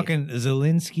like Hardly. fucking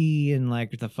Zelensky and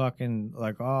like the fucking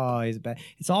like he's bad.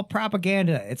 It's all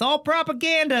propaganda. It's all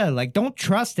propaganda. Like don't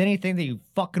trust anything that you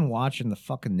fucking watch in the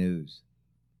fucking news.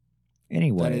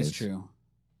 Anyway, That is true.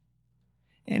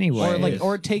 Anyway,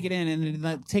 Or take it in and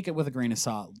then take it with a grain of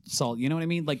salt. You know what I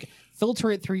mean? Like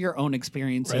filter it through your own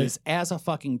experiences as a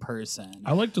fucking person.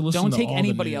 I like to listen. Don't to take all the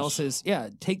anybody news. else's. Yeah,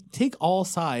 take all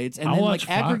sides and I'll then watch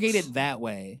like aggregate Fox. it that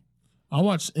way. I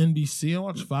watch NBC. I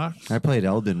watch Fox. I played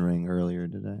Elden Ring earlier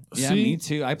today. Yeah, See? me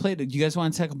too. I played. Do you guys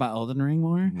want to talk about Elden Ring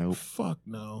more? Nope. Fuck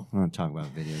no. I want to talk about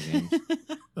video games.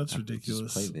 That's Just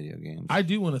ridiculous. play video games. I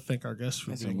do want to thank our guests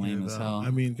for Guys are being lame here. as though. hell. I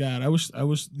mean, God, I was.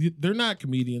 They're not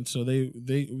comedians, so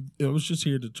it was just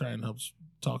here to try and help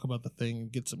talk about the thing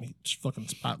and get some fucking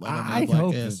spotlight on my I black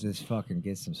hope ass. that this fucking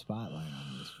gets some spotlight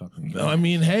on this fucking. No, I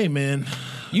mean, hey, man,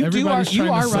 You everybody's you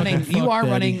trying to are suck running and fuck, Daddy.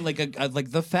 running like a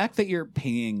like the fact that you're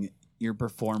paying your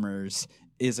performers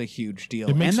is a huge deal.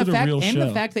 It makes and the it a fact real and the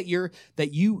show. fact that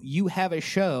you have a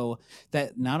show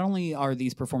that not only are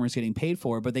these performers getting paid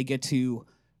for, but they get to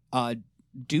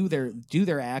do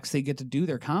their acts, they get to do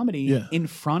their comedy Yeah. in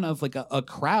front of like a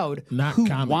crowd Not who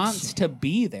comics. wants to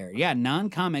be there. Yeah,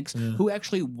 non-comics Yeah. who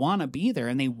actually want to be there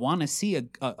and they want to see a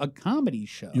comedy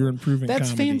show. You're improving. That's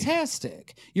comedy.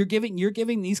 fantastic. You're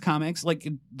giving these comics like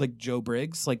Joe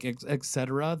Briggs, like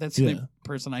etc. That's the Yeah. only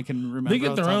person I can remember. They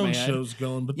get off the their top of own my head. shows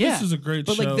going, but Yeah, this is a great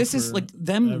But show. like this is for like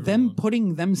them everyone.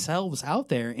 putting themselves out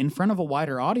there in front of a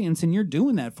wider audience, and you're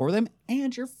doing that for them,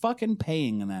 and you're fucking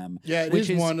paying them. Yeah, it which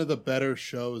is one of the better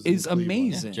shows. in is Cleveland.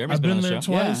 amazing. Jeremy's I've been been on the there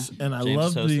show. twice, Yeah. and I James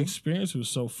loved hosted. the experience. It was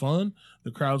so fun.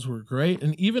 The crowds were great,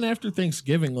 and even after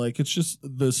Thanksgiving, like it's just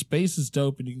the space is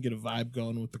dope, and you can get a vibe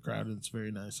going with the crowd, and it's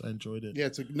very nice. I enjoyed it. Yeah,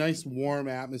 it's a nice warm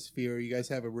atmosphere. You guys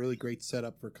have a really great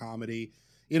setup for comedy.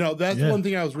 You know, that's Yeah. one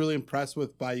thing I was really impressed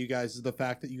with by you guys is the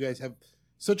fact that you guys have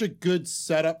such a good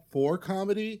setup for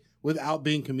comedy without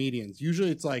being comedians.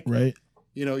 Usually it's like, Right?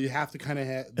 you know, you have to kind of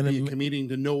And be a it- comedian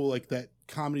to know like that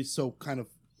comedy's so kind of,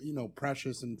 you know,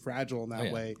 precious and fragile in that Oh,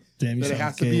 yeah. way. Damn, you But it sound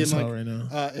has to gay be as in, hell like, right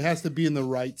now. It has to be in the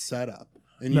right setup.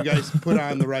 And No. you guys put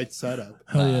on the right setup.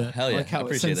 Hell yeah! Hell I yeah. like how I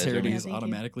appreciate that, sincerity Jeremy. is Yeah, thank you.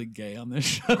 automatically gay on this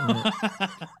show.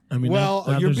 I mean, Well,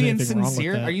 not You're there's being anything wrong with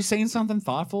sincere. that. Are you saying something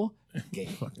thoughtful? Gay.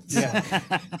 Fucking Yeah.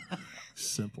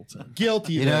 simpleton?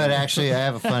 Guilty. You know then. what? Actually, I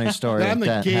have a funny story. I'm the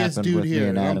that gayest happened dude with me here,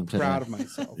 and and Adam I'm today. proud of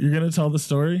myself. You're gonna tell the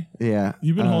story? Yeah,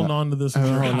 You've been holding on to this I've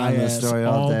with been your holding on high to this ass story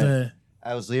all all day. day.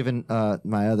 I was leaving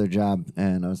my other job,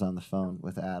 and I was on the phone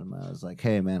with Adam. I was like,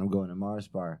 "Hey, man, I'm going to Mars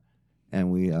Bar,"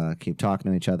 and we keep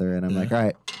talking to each other. And I'm like, "All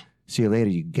right, see you later,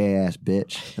 you gay ass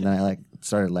bitch." And then I like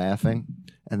started laughing,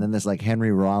 and then this like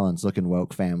Henry Rollins looking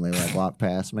woke family like walked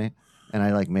past me. And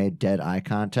I like made dead eye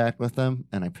contact with them,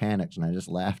 and I panicked, and I just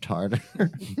laughed harder.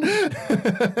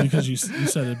 Because you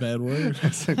said a bad word.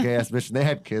 It's a gay ass bitch. They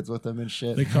had kids with them and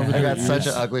shit. They covered I their got such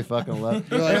ears. an ugly fucking look.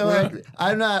 You're like, And, like,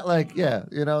 I'm not like, yeah,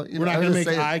 you know. We're not I'm going to just make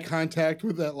saying- eye contact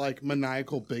with that like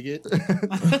maniacal bigot.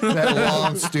 that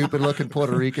long, stupid looking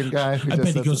Puerto Rican guy. Who I just bet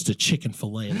he says- goes to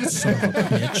Chick-fil-A. That son of a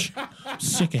bitch. I'm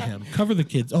sick of him. Cover the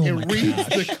kids. Oh It my reads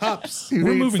gosh. the cups. He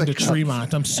We're reads moving the to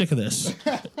Tremont. I'm sick of this.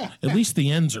 At least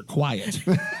the ends are quiet.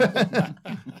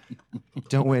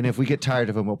 Don't win. If we get tired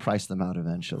of them, we'll price them out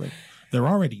eventually. They're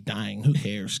already dying. Who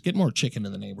cares? Get more chicken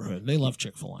in the neighborhood. They love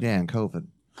Chick-fil-A. Yeah, and COVID.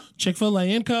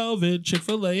 Chick-fil-A and COVID.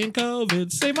 Chick-fil-A and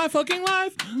COVID. Save my fucking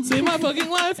life. Save my fucking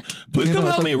life. Please come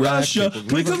help me, Russia.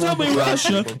 Please come help me,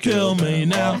 Russia. Kill me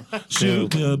now.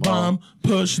 Shoot the bomb.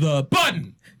 Push the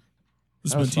button.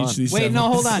 This has been was Teach These Wait,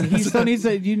 no, Sevens. hold on. He still needs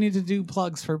to. You need to do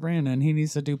plugs for Brandon. He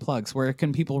needs to do plugs. Where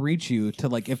can people reach you to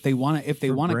like if they want to? If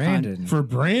they want to, Brandon. For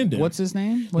Brandon. what's his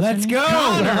name? What's Let's your name?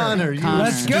 go, Connor, you Connor.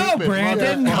 Let's go, stupid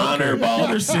Brandon. motherfucker. Connor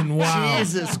Balderson. Wow.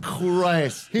 Jesus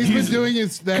Christ. He's been doing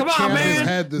his that Come on, chant in his man.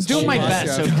 head this Doing whole my podcast.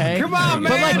 best, okay? Come on,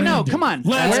 But like, man. no, come on.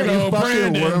 Let's Where go, you fucking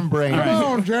Brandon. worm brain. Come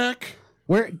on, Jack.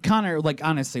 Where Connor, like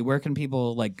honestly, where can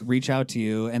people like reach out to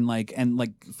you and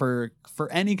for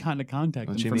any kind of contact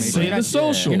What you mean? information? Say You're the not-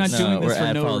 socials. You're not doing we're this for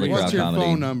at no Follow the reason. Crowd What's your Comedy.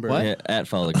 phone number? What? Yeah, at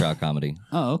Follow the Crowd Comedy.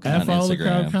 Oh, okay. At On Follow the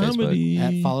Instagram, Crowd Comedy.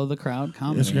 At Follow the Crowd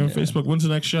Comedy. Instagram, Facebook. When's the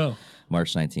next show?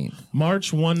 March 19th.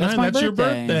 March 1/9. That's my That's your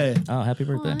birthday. birthday. Oh, happy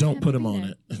birthday. Don't Happy put him birthday. on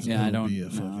it. It's Yeah, gonna I don't. be a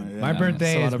fucking- My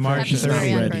birthday is March Happy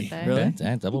Marianne 30th. ready. birthday. Really?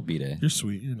 And double B-Day. You're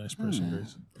sweet. You're a nice person,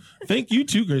 Grace. Thank you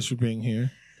too, Grace, for being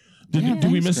here. Did we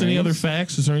thanks, miss any Grace. other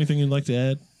facts? Is there anything you'd like to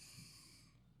add?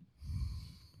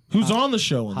 Who's on the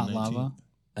show on Hot the 19th?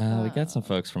 lava. We got some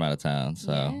folks from out of town,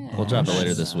 so Yeah. we'll drop it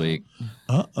later this week.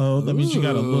 That means you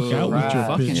got to look out with your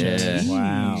Fucking bitches. yeah.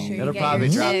 Wow. Sure you It'll get probably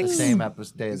your drop the ticks. same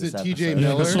episode. Is it this TJ episode.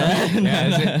 Miller?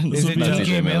 Yeah, is will it be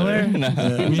TJ Miller? No.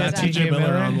 Yeah, we had Exactly. TJ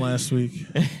Miller on last week.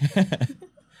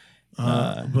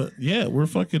 But yeah, we're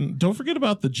fucking. Don't forget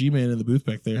about the G-Man in the booth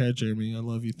back there. Hey, Jeremy, I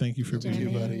love you. Thank you for being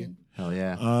Jeremy. here, buddy. Hell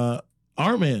yeah.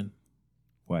 R-Man,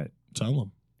 What? tell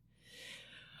him.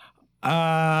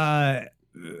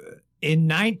 In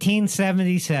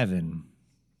 1977.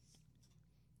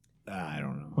 I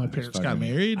don't know. My I was parents got fucking-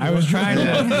 married. I was trying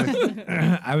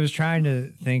to. I was trying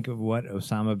to think of what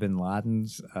Osama bin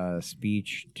Laden's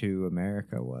speech to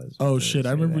America was. Oh to shit! I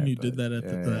say remember when that, you did but, that at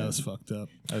the. yeah, That was fucked up.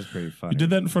 that was pretty funny. You did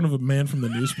that in front of a man from the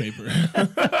newspaper.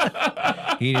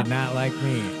 He did not like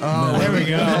me. Oh, There we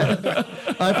go.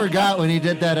 I forgot when he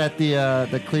did that at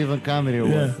the Cleveland Comedy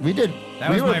Awards. Yeah. We did. That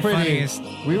we was were my pretty. funniest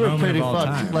We were moment pretty of all fucked.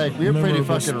 time. Like we were pretty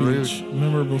Memorable fucking speech. rude.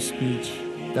 Memorable speech.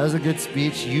 That was a good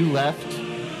speech. You left.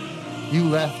 You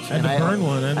left. I had to burn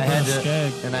one. I I had had to to.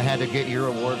 skag. And I had to get your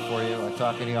award for you. Like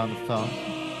talking to you on the phone.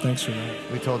 Thanks for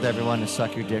that. We told everyone to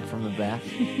suck your dick from the back.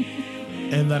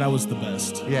 And that I was the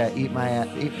best. Yeah,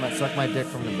 suck my dick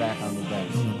from the back. I'm the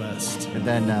best. I'm the best. And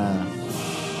then,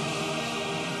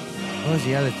 what was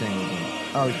the other thing we did?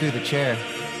 Oh, we threw the chair.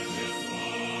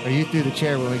 Or you threw the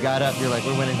chair when we got up. You're like,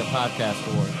 we're winning the podcast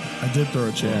award. I did throw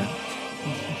a chair. Yeah.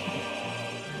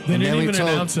 They And didn't then even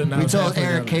announce it. And I we was told halfway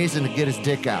Eric down. Kazin to get his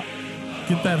dick out.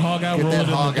 Get that hog out. Get roll that it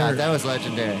in hog the out. dirt. That was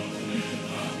legendary.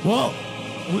 Well,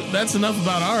 that's enough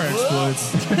about our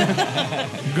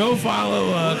exploits. Go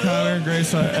follow Connor and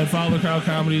Grace at Follow the Crowd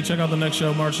Comedy. Check out the next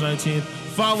show, March 19th.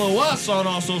 Follow us on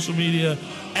all social media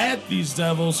at These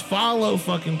Devils. Follow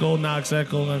fucking Golden Ox at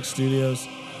Golden Ox Studios.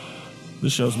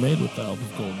 This show's made with the help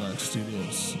of Golden Ox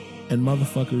Studios and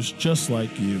motherfuckers just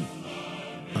like you.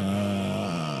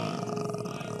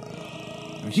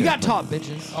 You got taught,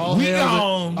 bitches. All We hail,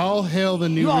 gone. all hail the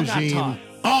new You all got regime. taught.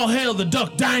 All hail the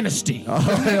Duck Dynasty. Long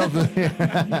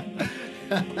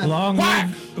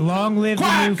live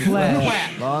the new flag.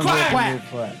 Quack. Long Quack. live the new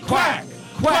flag. Quack,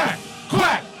 quack,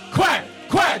 quack.